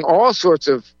we're trying all sorts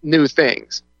of new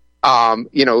things.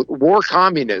 War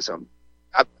communism,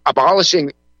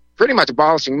 pretty much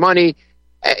abolishing money,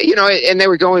 and they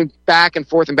were going back and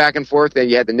forth and back and forth. Then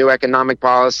you had the new economic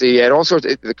policy, you had all sorts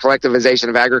of the collectivization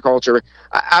of agriculture,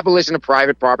 abolition of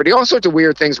private property, all sorts of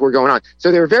weird things were going on.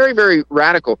 So they were very, very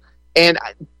radical. And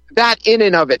that in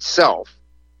and of itself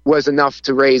was enough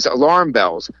to raise alarm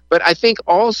bells. But I think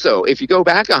also, if you go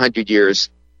back 100 years,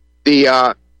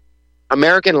 the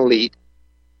American elite,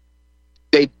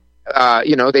 they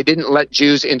didn't let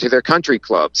Jews into their country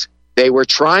clubs. They were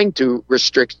trying to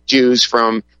restrict Jews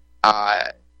from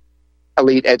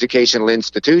elite educational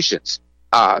institutions.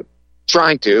 I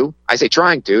say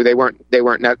trying to. They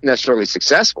weren't necessarily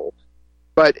successful.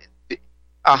 But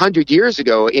 100 years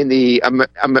ago, in the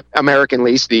American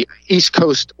elite, the East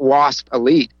Coast WASP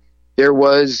elite, there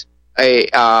was a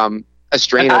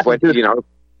strain of what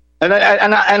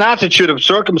an attitude of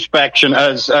circumspection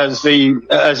as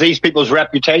these people's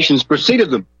reputations preceded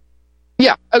them.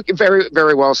 Yeah, okay, very,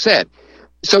 very well said.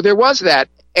 So there was that,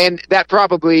 and that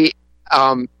probably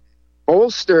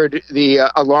bolstered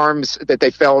the alarms that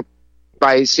they felt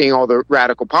by seeing all the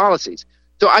radical policies.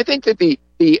 So I think that the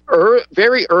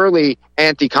very early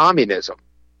anti-communism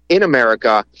in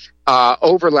America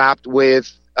overlapped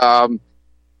with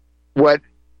what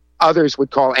others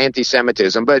would call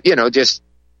anti-Semitism, but just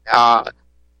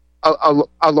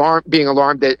being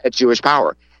alarmed at Jewish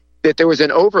power. That there was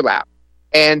an overlap,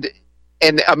 and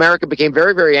America became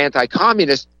very, very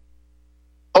anti-communist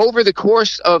over the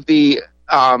course of the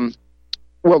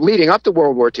leading up to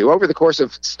World War II. Over the course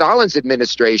of Stalin's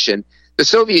administration, the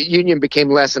Soviet Union became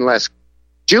less and less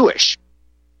Jewish.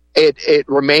 It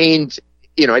remained,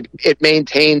 it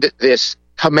maintained this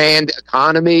command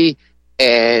economy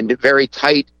and very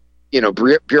tight,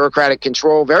 bureaucratic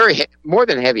control, more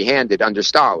than heavy-handed under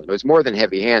Stalin. It was more than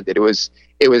heavy-handed. It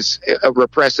was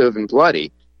repressive and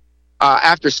bloody.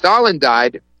 After Stalin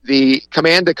died, the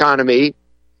command economy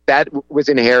that was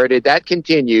inherited, that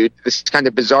continued. This kind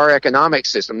of bizarre economic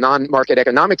system, non-market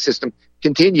economic system,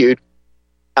 continued.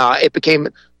 It became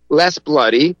less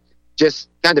bloody, just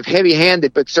kind of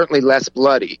heavy-handed, but certainly less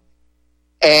bloody,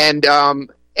 and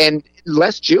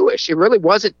less Jewish. It really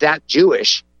wasn't that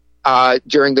Jewish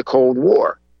during the Cold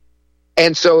War,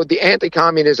 and so the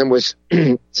anti-communism was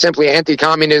simply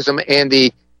anti-communism, and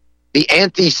the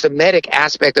anti-Semitic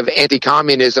aspect of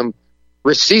anti-communism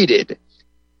receded,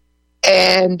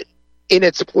 and in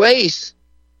its place,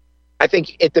 I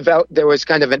think it developed. There was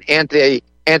kind of an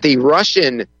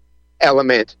anti-Russian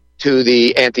element to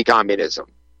the anti-communism,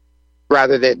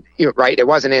 rather than it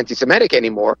wasn't anti-Semitic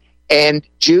anymore. And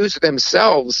Jews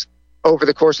themselves, over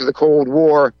the course of the Cold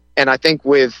War, and I think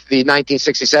with the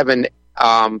 1967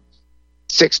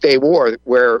 Six-Day War,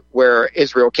 where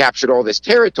Israel captured all this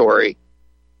territory,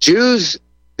 Jews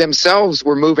themselves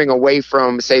were moving away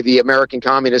from, say, the American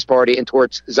Communist Party and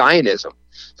towards Zionism.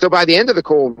 So by the end of the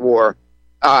Cold War,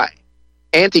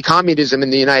 anti-communism in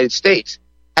the United States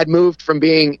had moved from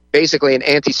being basically an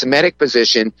anti-Semitic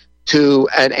position to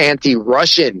an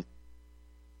anti-Russian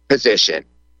position.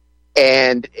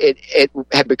 And it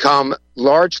had become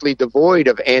largely devoid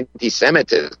of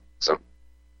anti-Semitism.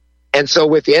 And so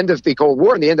with the end of the Cold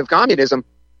War and the end of communism,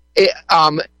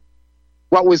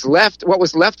 what was left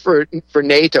for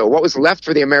NATO, what was left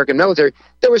for the American military,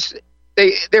 there was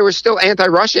still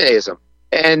anti-Russianism.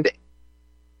 And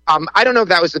I don't know if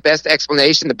that was the best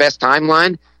explanation, the best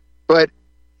timeline, but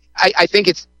I think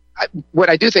what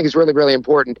I do think is really, really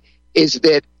important is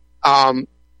that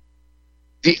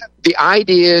the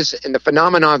ideas and the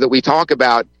phenomena that we talk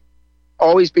about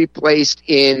always be placed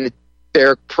in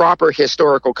their proper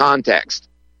historical context.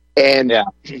 And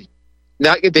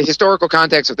the historical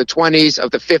context of the 20s,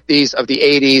 of the 50s, of the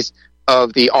 80s,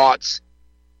 of the aughts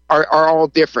are all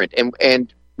different.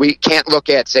 And we can't look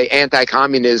at, say,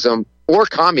 anti-communism or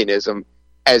communism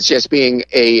as just being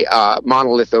a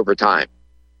monolith over time.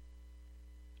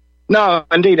 No,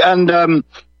 indeed. And, I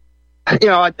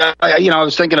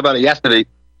was thinking about it yesterday.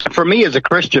 For me as a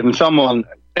Christian, someone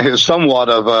who's somewhat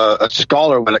of a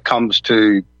scholar when it comes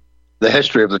to the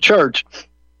history of the church,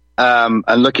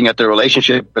 and looking at the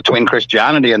relationship between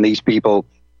Christianity and these people,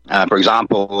 for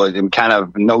example, kind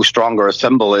of no stronger a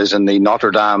symbol is in the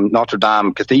Notre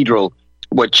Dame Cathedral,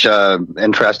 which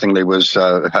interestingly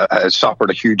has suffered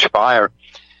a huge fire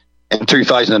in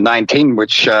 2019,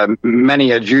 which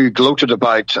many a Jew gloated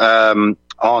about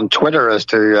on Twitter as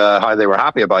to how they were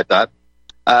happy about that.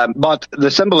 But the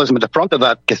symbolism at the front of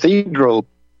that cathedral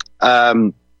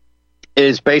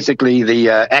is basically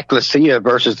the ecclesia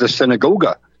versus the synagogue.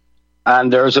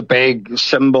 And there's a big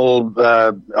symbol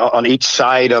on each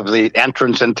side of the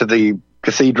entrance into the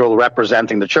cathedral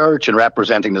representing the church and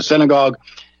representing the synagogue,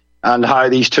 and how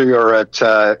these two are at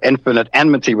infinite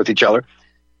enmity with each other.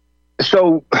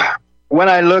 So when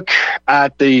I look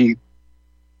at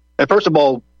first of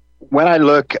all, when I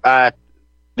look at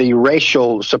the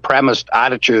racial supremacist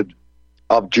attitude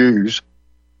of Jews,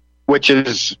 which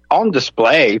is on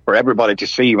display for everybody to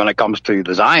see when it comes to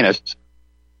the Zionists,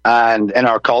 and in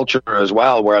our culture as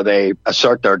well, where they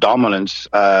assert their dominance,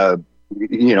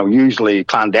 usually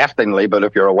clandestinely, but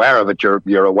if you're aware of it,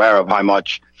 you're aware of how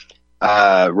much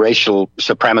racial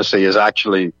supremacy is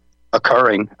actually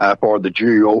occurring for the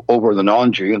Jew over the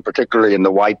non-Jew, and particularly in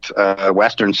the white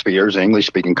Western spheres,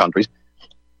 English-speaking countries.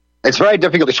 It's very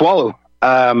difficult to swallow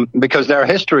because their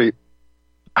history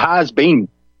has been,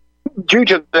 due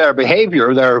to their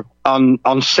behavior, their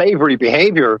unsavory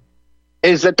behavior,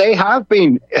 is that they have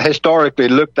been historically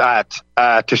looked at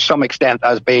to some extent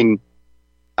as being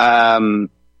a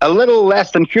little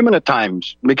less than human at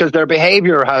times, because their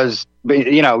behavior has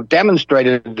been,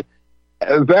 demonstrated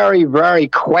a very, very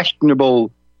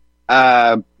questionable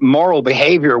moral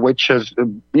behavior, which has,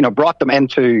 brought them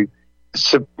into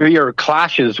severe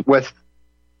clashes with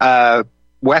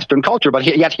Western culture. But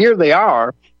yet here they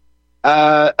are,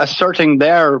 asserting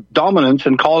their dominance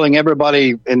and calling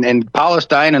everybody in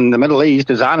Palestine and the Middle East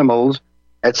as animals,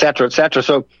 etc., etc.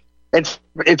 So it's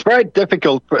very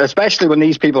difficult, especially when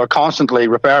these people are constantly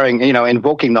referring,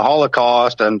 invoking the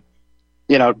Holocaust, and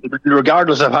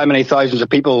regardless of how many thousands of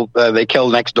people they kill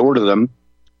next door to them,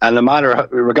 and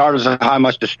regardless of how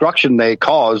much destruction they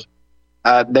cause,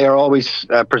 they are always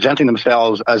presenting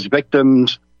themselves as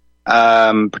victims,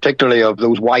 particularly of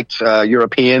those white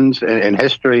Europeans in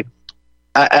history.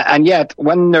 And yet,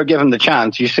 when they're given the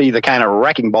chance, you see the kind of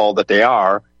wrecking ball that they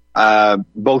are,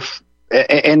 both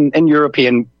in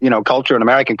European, culture and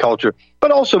American culture,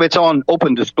 but also it's on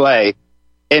open display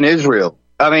in Israel.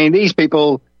 I mean, these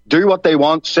people do what they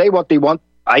want, say what they want.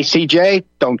 ICJ,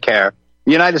 don't care.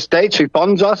 The United States, who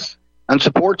funds us and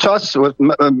supports us with,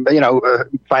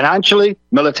 financially,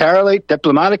 militarily,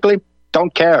 diplomatically,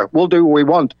 don't care. We'll do what we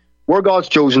want. We're God's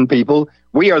chosen people.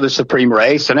 We are the supreme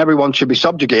race, and everyone should be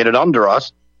subjugated under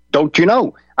us. Don't you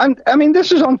know? And I mean,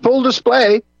 this is on full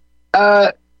display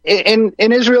in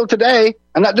Israel today,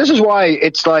 and this is why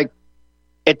it's like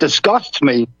it disgusts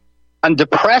me and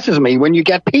depresses me when you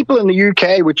get people in the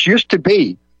UK, which used to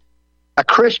be a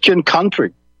Christian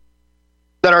country,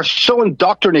 that are so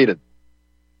indoctrinated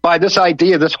by this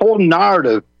idea, this whole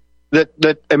narrative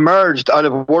that emerged out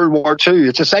of World War II.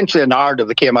 It's essentially a narrative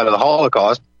that came out of the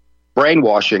Holocaust,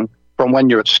 brainwashing from when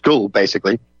you're at school,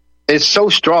 basically, is so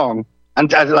strong.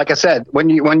 And like I said, when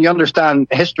you understand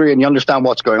history and you understand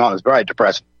what's going on, it's very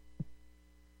depressing.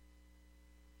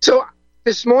 So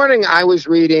this morning I was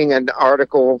reading an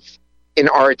article in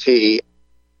RT,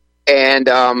 and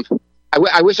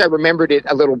I wish I remembered it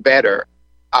a little better.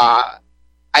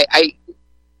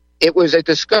 It was a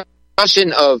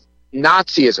discussion of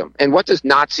Nazism and what does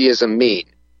Nazism mean.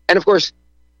 And of course,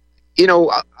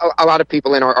 a lot of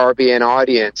people in our RBN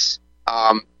audience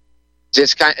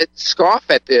just kind of scoff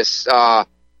at this, the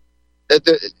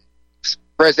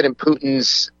President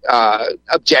Putin's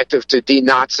objective to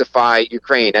denazify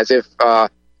Ukraine, as if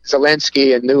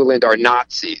Zelensky and Nuland are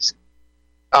Nazis.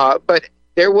 But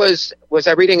there was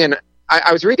I reading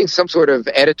I was reading some sort of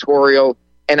editorial,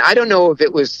 and I don't know if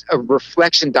it was a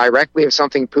reflection directly of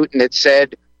something Putin had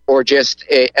said or just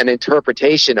an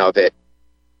interpretation of it.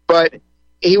 But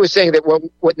he was saying that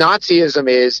what Nazism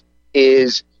is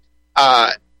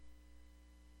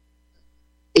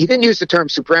he didn't use the term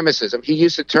supremacism. He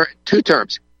used two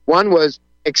terms. One was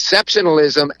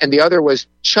exceptionalism, and the other was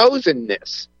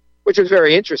chosenness, which was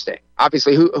very interesting.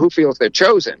 Obviously, who feels they're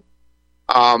chosen?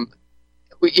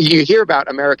 you hear about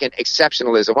American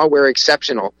exceptionalism. Well, we're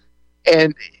exceptional,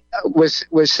 and was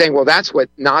saying, well, that's what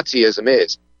Nazism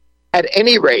is. At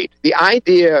any rate, the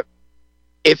idea,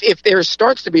 if there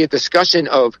starts to be a discussion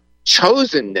of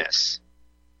chosenness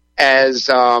as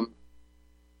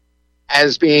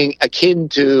being akin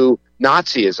to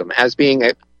Nazism, as being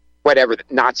whatever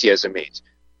Nazism means,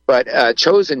 but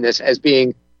chosenness as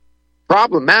being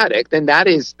problematic, then that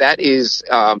is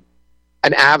an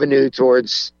avenue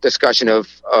towards discussion of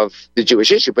the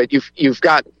Jewish issue. But you've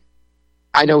got,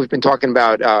 I know we've been talking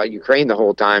about Ukraine the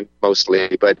whole time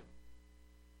mostly, but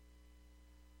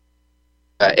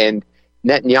and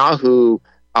Netanyahu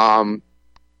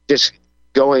just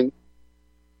going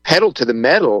pedal to the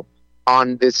metal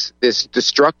on this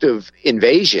destructive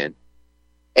invasion,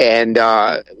 and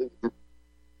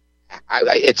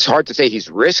it's hard to say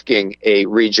he's risking a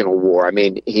regional war. I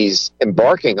mean, he's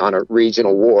embarking on a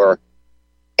regional war,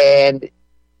 and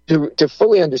to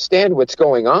fully understand what's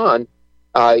going on,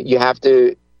 you have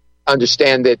to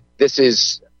understand that the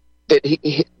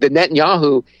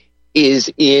Netanyahu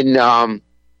is in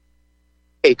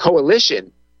a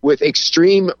coalition with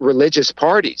extreme religious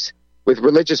parties,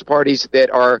 that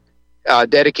are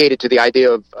dedicated to the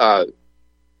idea of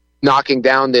knocking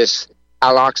down this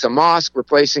Al-Aqsa Mosque,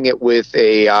 replacing it with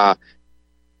a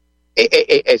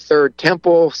third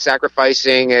temple,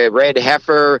 sacrificing a red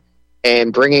heifer,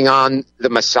 and bringing on the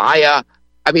Messiah.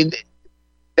 I mean,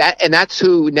 that's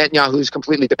who Netanyahu's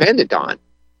completely dependent on.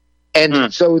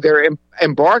 And so they're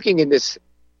embarking in this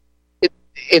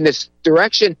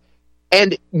direction.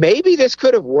 And maybe this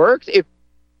could have worked if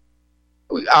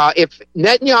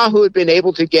Netanyahu had been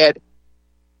able to get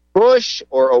Bush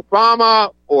or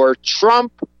Obama or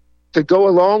Trump to go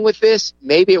along with this.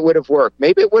 Maybe it would have worked.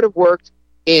 Maybe it would have worked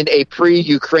in a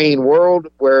pre-Ukraine world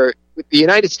where the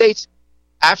United States,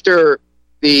 after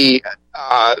the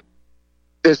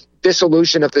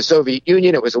dissolution of the Soviet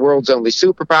Union, it was the world's only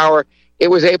superpower. It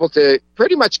was able to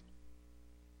pretty much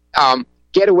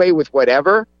get away with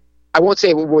whatever. I won't say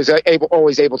it was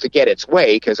always able to get its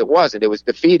way, because it wasn't. It was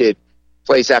defeated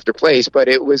place after place, but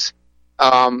it was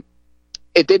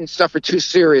it didn't suffer too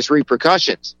serious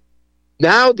repercussions.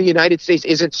 Now the United States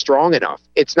isn't strong enough.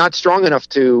 It's not strong enough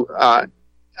to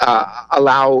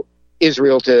allow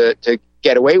Israel to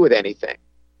get away with anything,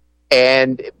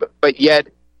 but yet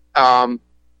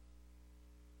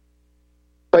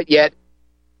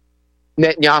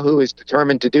Netanyahu is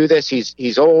determined to do this.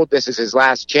 He's old. This is his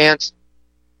last chance.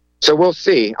 So we'll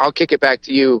see. I'll kick it back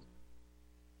to you.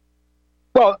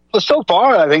 Well, so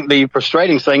far, I think the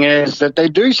frustrating thing is that they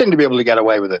do seem to be able to get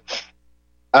away with it.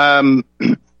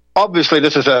 Obviously,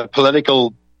 this is a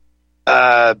political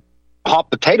hot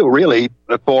potato, really,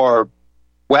 for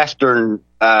Western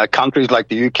countries like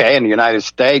the UK and the United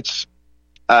States,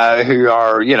 who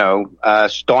are,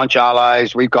 staunch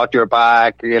allies. We've got your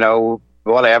back,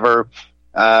 whatever.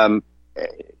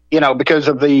 Because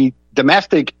of the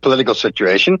domestic political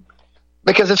situation,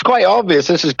 because it's quite obvious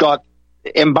this has got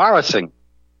embarrassing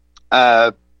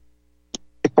for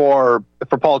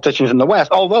politicians in the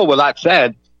West. Although, with that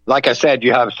said, like I said,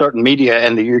 you have certain media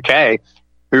in the UK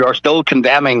who are still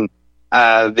condemning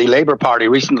the Labour Party.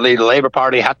 Recently, the Labour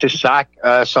Party had to sack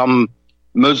some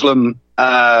Muslim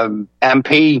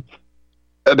MP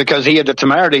because he had the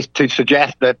temerity to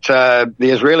suggest that the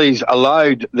Israelis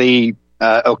allowed the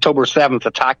October 7th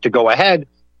attack to go ahead.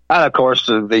 And, of course,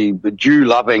 the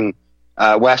Jew-loving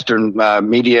Western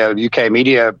media, UK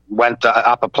media, went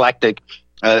apoplectic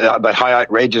about how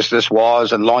outrageous this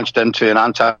was and launched into an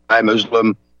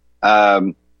anti-Muslim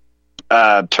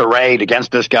tirade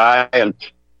against this guy. And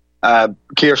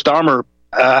Keir Starmer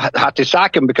had to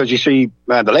sack him because, you see,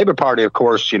 the Labour Party, of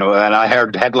course, and I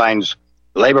heard headlines,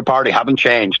 the Labour Party haven't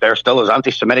changed. They're still as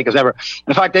anti-Semitic as ever.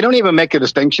 In fact, they don't even make a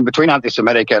distinction between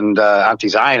anti-Semitic and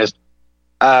anti-Zionist.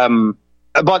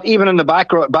 But even in the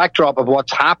backdrop of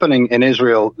what's happening in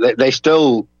Israel, they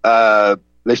still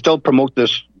promote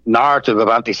this narrative of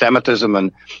anti-Semitism,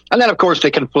 and then of course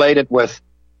they conflate it with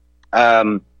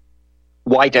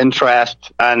white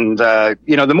interest. And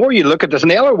the more you look at this,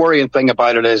 and the other worrying thing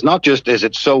about it is not just is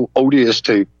it so odious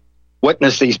to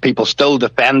witness these people still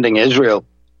defending Israel,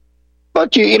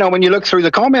 but when you look through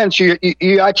the comments,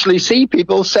 you actually see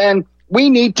people saying we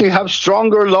need to have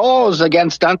stronger laws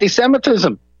against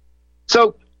anti-Semitism.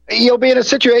 So you'll be in a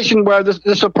situation where this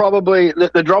will probably,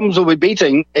 the drums will be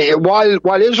beating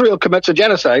while Israel commits a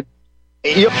genocide.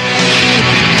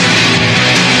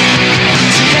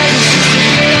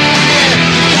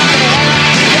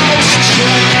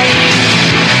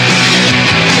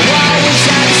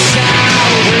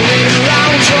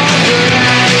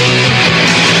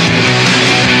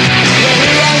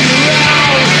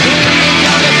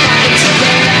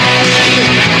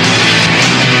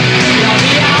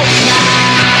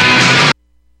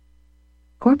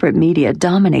 Corporate media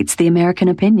dominates the American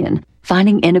opinion.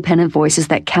 Finding independent voices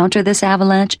that counter this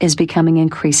avalanche is becoming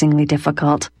increasingly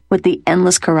difficult. With the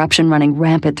endless corruption running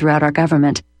rampant throughout our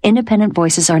government, independent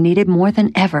voices are needed more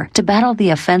than ever to battle the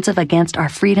offensive against our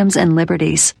freedoms and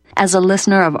liberties. As a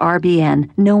listener of RBN,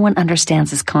 no one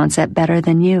understands this concept better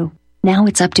than you. Now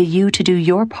it's up to you to do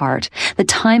your part. The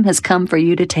time has come for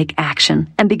you to take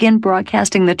action and begin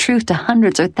broadcasting the truth to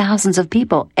hundreds or thousands of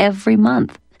people every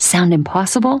month. Sound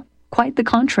impossible? Quite the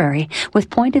contrary. With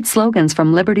pointed slogans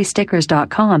from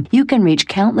LibertyStickers.com, you can reach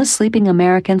countless sleeping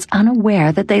Americans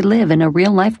unaware that they live in a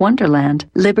real-life wonderland.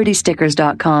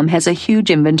 LibertyStickers.com has a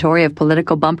huge inventory of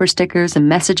political bumper stickers and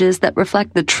messages that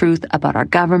reflect the truth about our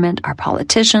government, our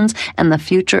politicians, and the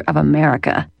future of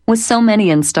America. With so many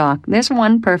in stock, there's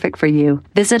one perfect for you.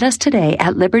 Visit us today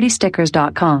at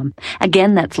LibertyStickers.com.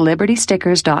 Again, that's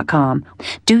LibertyStickers.com.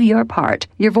 Do your part.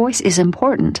 Your voice is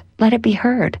important. Let it be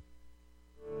heard.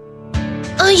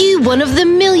 Are you one of the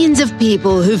millions of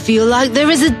people who feel like there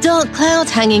is a dark cloud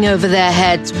hanging over their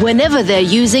heads whenever they're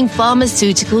using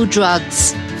pharmaceutical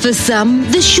drugs? For some,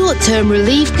 the short-term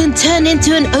relief can turn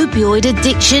into an opioid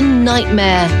addiction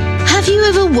nightmare. Have you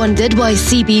ever wondered why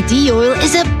CBD oil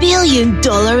is a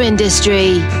billion-dollar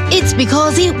industry? It's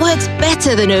because it works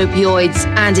better than opioids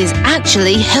and is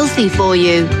actually healthy for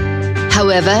you.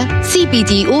 However,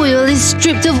 CBD oil is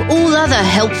stripped of all other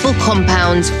helpful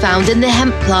compounds found in the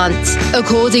hemp plant.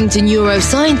 According to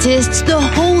neuroscientists, the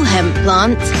whole hemp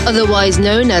plant, otherwise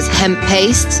known as hemp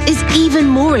paste, is even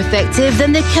more effective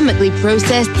than the chemically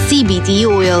processed CBD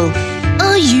oil.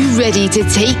 Are you ready to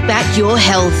take back your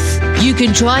health? You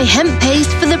can try hemp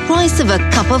paste for the price of a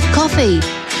cup of coffee.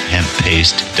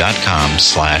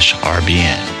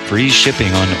 Hemppaste.com/RBN. Free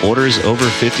shipping on orders over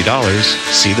 $50.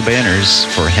 See the banners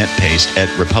for hemp paste at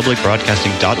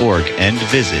republicbroadcasting.org and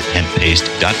visit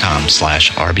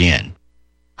hemppaste.com/RBN.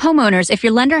 Homeowners, if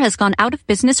your lender has gone out of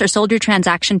business or sold your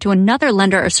transaction to another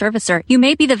lender or servicer, you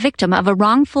may be the victim of a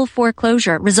wrongful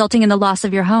foreclosure resulting in the loss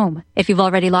of your home. If you've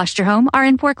already lost your home, are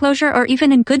in foreclosure, or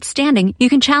even in good standing, you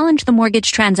can challenge the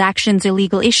mortgage transaction's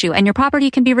illegal issue and your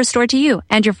property can be restored to you,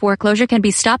 and your foreclosure can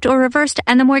be stopped or reversed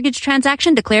and the mortgage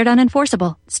transaction declared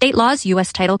unenforceable. State laws,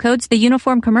 U.S. title codes, the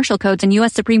Uniform Commercial Codes, and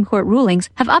U.S. Supreme Court rulings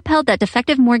have upheld that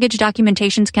defective mortgage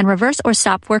documentations can reverse or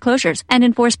stop foreclosures and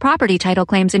enforce property title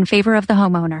claims in favor of the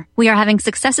homeowner. We are having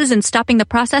successes in stopping the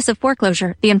process of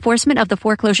foreclosure, the enforcement of the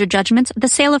foreclosure judgments, the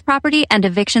sale of property, and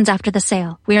evictions after the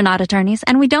sale. We are not attorneys,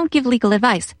 and we don't give legal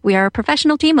advice. We are a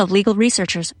professional team of legal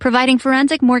researchers, providing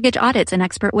forensic mortgage audits and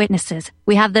expert witnesses.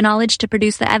 We have the knowledge to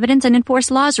produce the evidence and enforce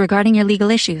laws regarding your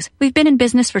legal issues. We've been in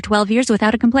business for 12 years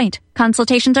without a complaint.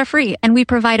 Consultations are free, and we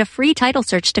provide a free title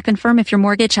search to confirm if your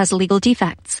mortgage has legal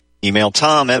defects. Email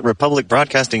Tom at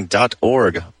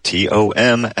republicbroadcasting.org.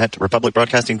 TOM at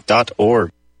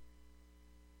republicbroadcasting.org.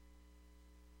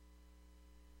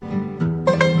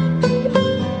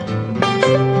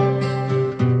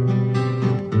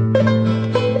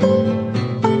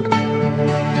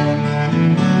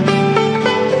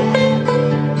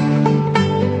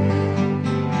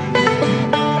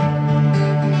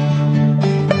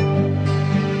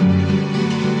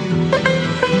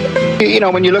 You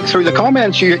know, when you look through the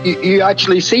comments, you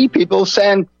actually see people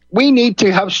saying we need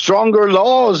to have stronger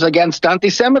laws against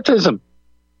anti-Semitism.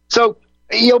 So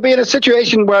you'll be in a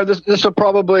situation where this will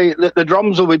probably, the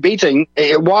drums will be beating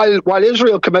while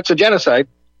Israel commits a genocide.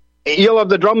 You'll have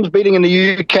the drums beating in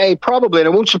the UK probably, and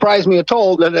it won't surprise me at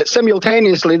all that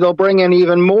simultaneously they'll bring in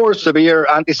even more severe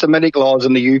anti-Semitic laws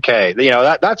in the UK. You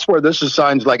know, that's where this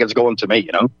sounds like it's going to me,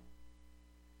 you know.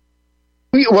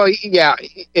 Well, yeah,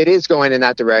 it is going in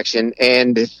that direction,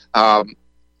 and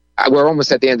we're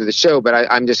almost at the end of the show, but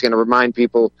I'm just going to remind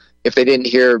people, if they didn't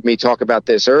hear me talk about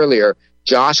this earlier,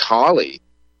 Josh Hawley,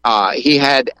 he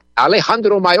had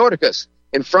Alejandro Mayorkas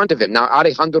in front of him. Now,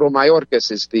 Alejandro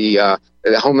Mayorkas is the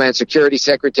Homeland Security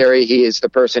Secretary. He is the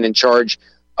person in charge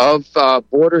of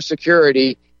border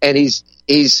security, and he's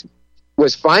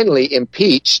was finally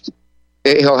impeached.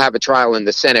 He'll have a trial in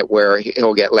the Senate where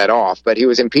he'll get let off, but he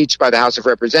was impeached by the House of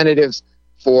Representatives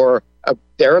for a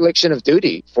dereliction of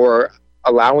duty, for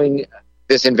allowing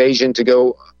this invasion to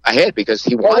go ahead because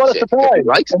he wants what a surprise. He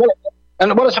likes it.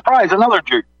 And what a surprise, another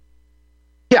Jew.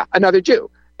 Yeah, another Jew.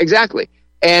 Exactly.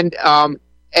 And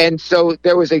so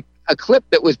there was a clip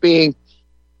that was being,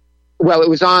 well, it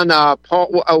was on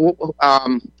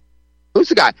who's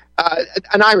the guy?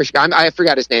 An Irish guy. I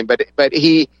forgot his name, but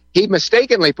he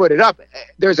mistakenly put it up.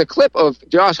 There's a clip of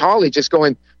Josh Hawley just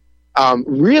going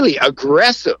really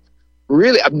aggressive,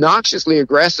 really obnoxiously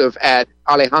aggressive at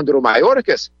Alejandro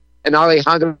Mayorkas. And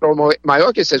Alejandro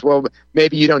Mayorkas says, well,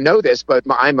 maybe you don't know this, but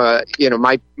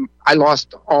I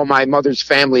lost all my mother's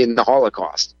family in the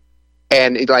Holocaust.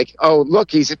 And he's like, oh,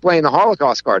 look, he's playing the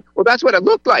Holocaust card. Well, that's what it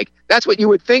looked like. That's what you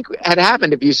would think had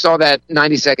happened if you saw that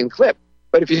 90-second clip.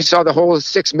 But if you saw the whole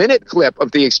 6-minute clip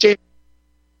of the exchange,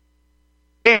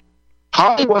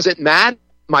 Holly wasn't mad,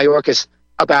 Mayorkas,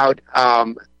 about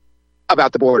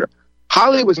the border.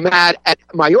 Holly was mad at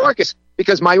Mayorkas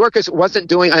because Mayorkas wasn't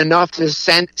doing enough to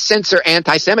censor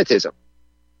anti-Semitism.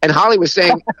 And Holly was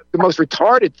saying the most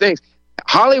retarded things.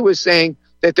 Holly was saying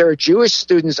that there are Jewish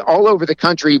students all over the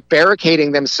country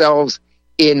barricading themselves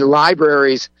in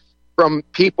libraries from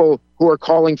people who are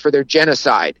calling for their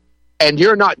genocide. And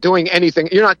you're not doing anything.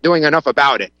 You're not doing enough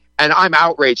about it. And I'm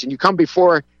outraged. And you come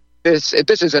before this.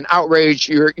 This is an outrage.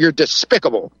 You're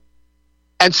despicable.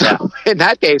 And so in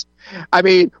that case, I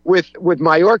mean, with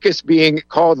Mayorkas being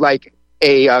called like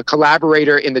a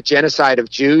collaborator in the genocide of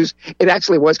Jews, it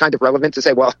actually was kind of relevant to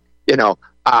say, well,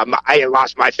 I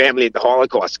lost my family in the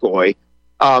Holocaust, goy.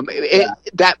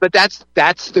 But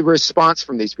that's the response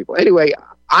from these people. Anyway,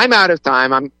 I'm out of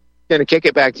time. I'm going to kick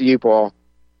it back to you, Paul.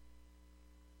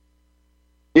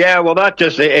 Yeah, well,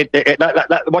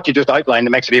 what you just outlined, it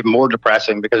makes it even more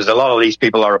depressing because a lot of these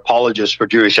people are apologists for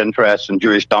Jewish interests and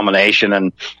Jewish domination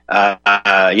and,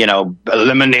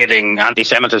 eliminating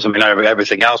anti-Semitism and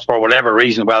everything else for whatever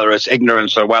reason, whether it's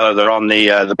ignorance or whether they're on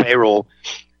the payroll.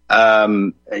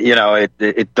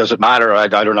 It doesn't matter. I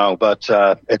don't know, but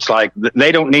it's like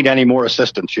they don't need any more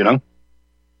assistance,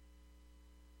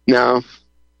 No.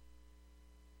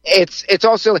 It's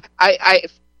also, I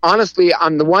honestly,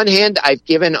 on the one hand, I've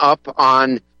given up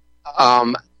on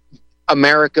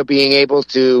America being able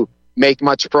to make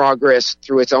much progress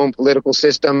through its own political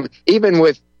system, even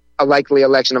with a likely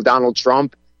election of Donald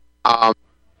Trump.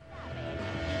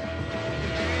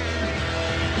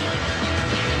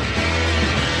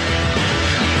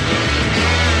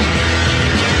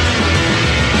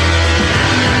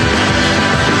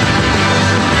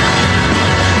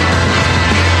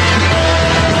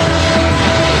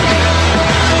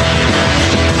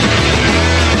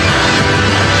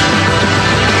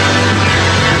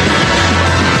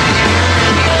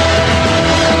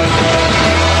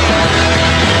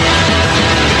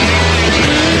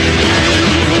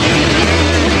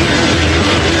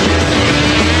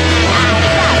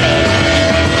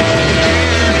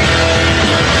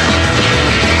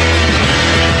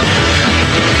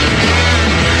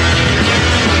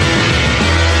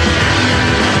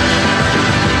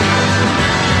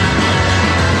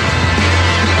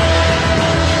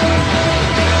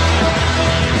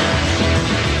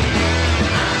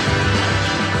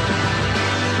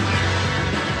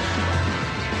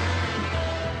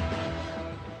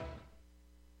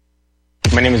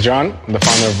 My name is John. I'm the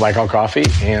founder of Blackout Coffee,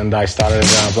 and I started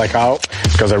Blackout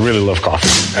because I really love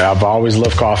coffee. I've always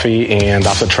loved coffee, and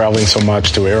after traveling so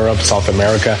much to Europe, South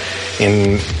America,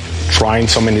 and trying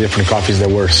so many different coffees that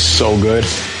were so good,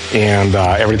 and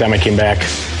every time I came back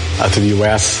to the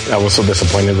U.S., I was so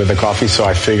disappointed with the coffee, so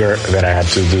I figured that I had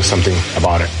to do something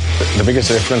about it. The biggest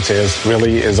difference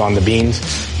is on the beans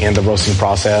and the roasting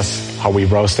process, how we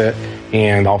roast it,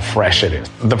 and how fresh it is.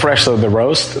 The fresher the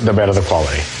roast, the better the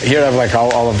quality. Here I have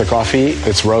all of the coffee.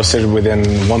 It's roasted within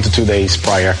 1 to 2 days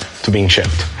prior to being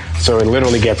shipped. So it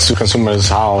literally gets to consumer's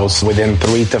house within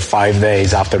 3 to 5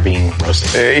 days after being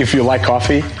roasted. If you like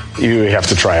coffee, you have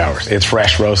to try ours. It's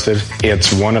fresh roasted.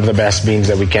 It's one of the best beans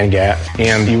that we can get,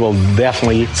 and you will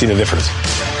definitely see the difference.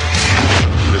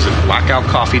 Visit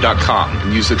blackoutcoffee.com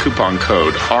and use the coupon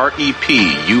code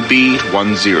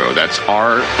REPUB10. That's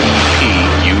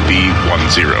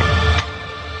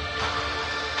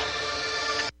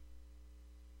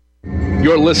REPUB10.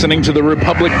 You're listening to the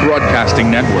Republic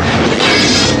Broadcasting Network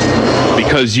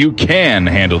because you can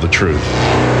handle the truth.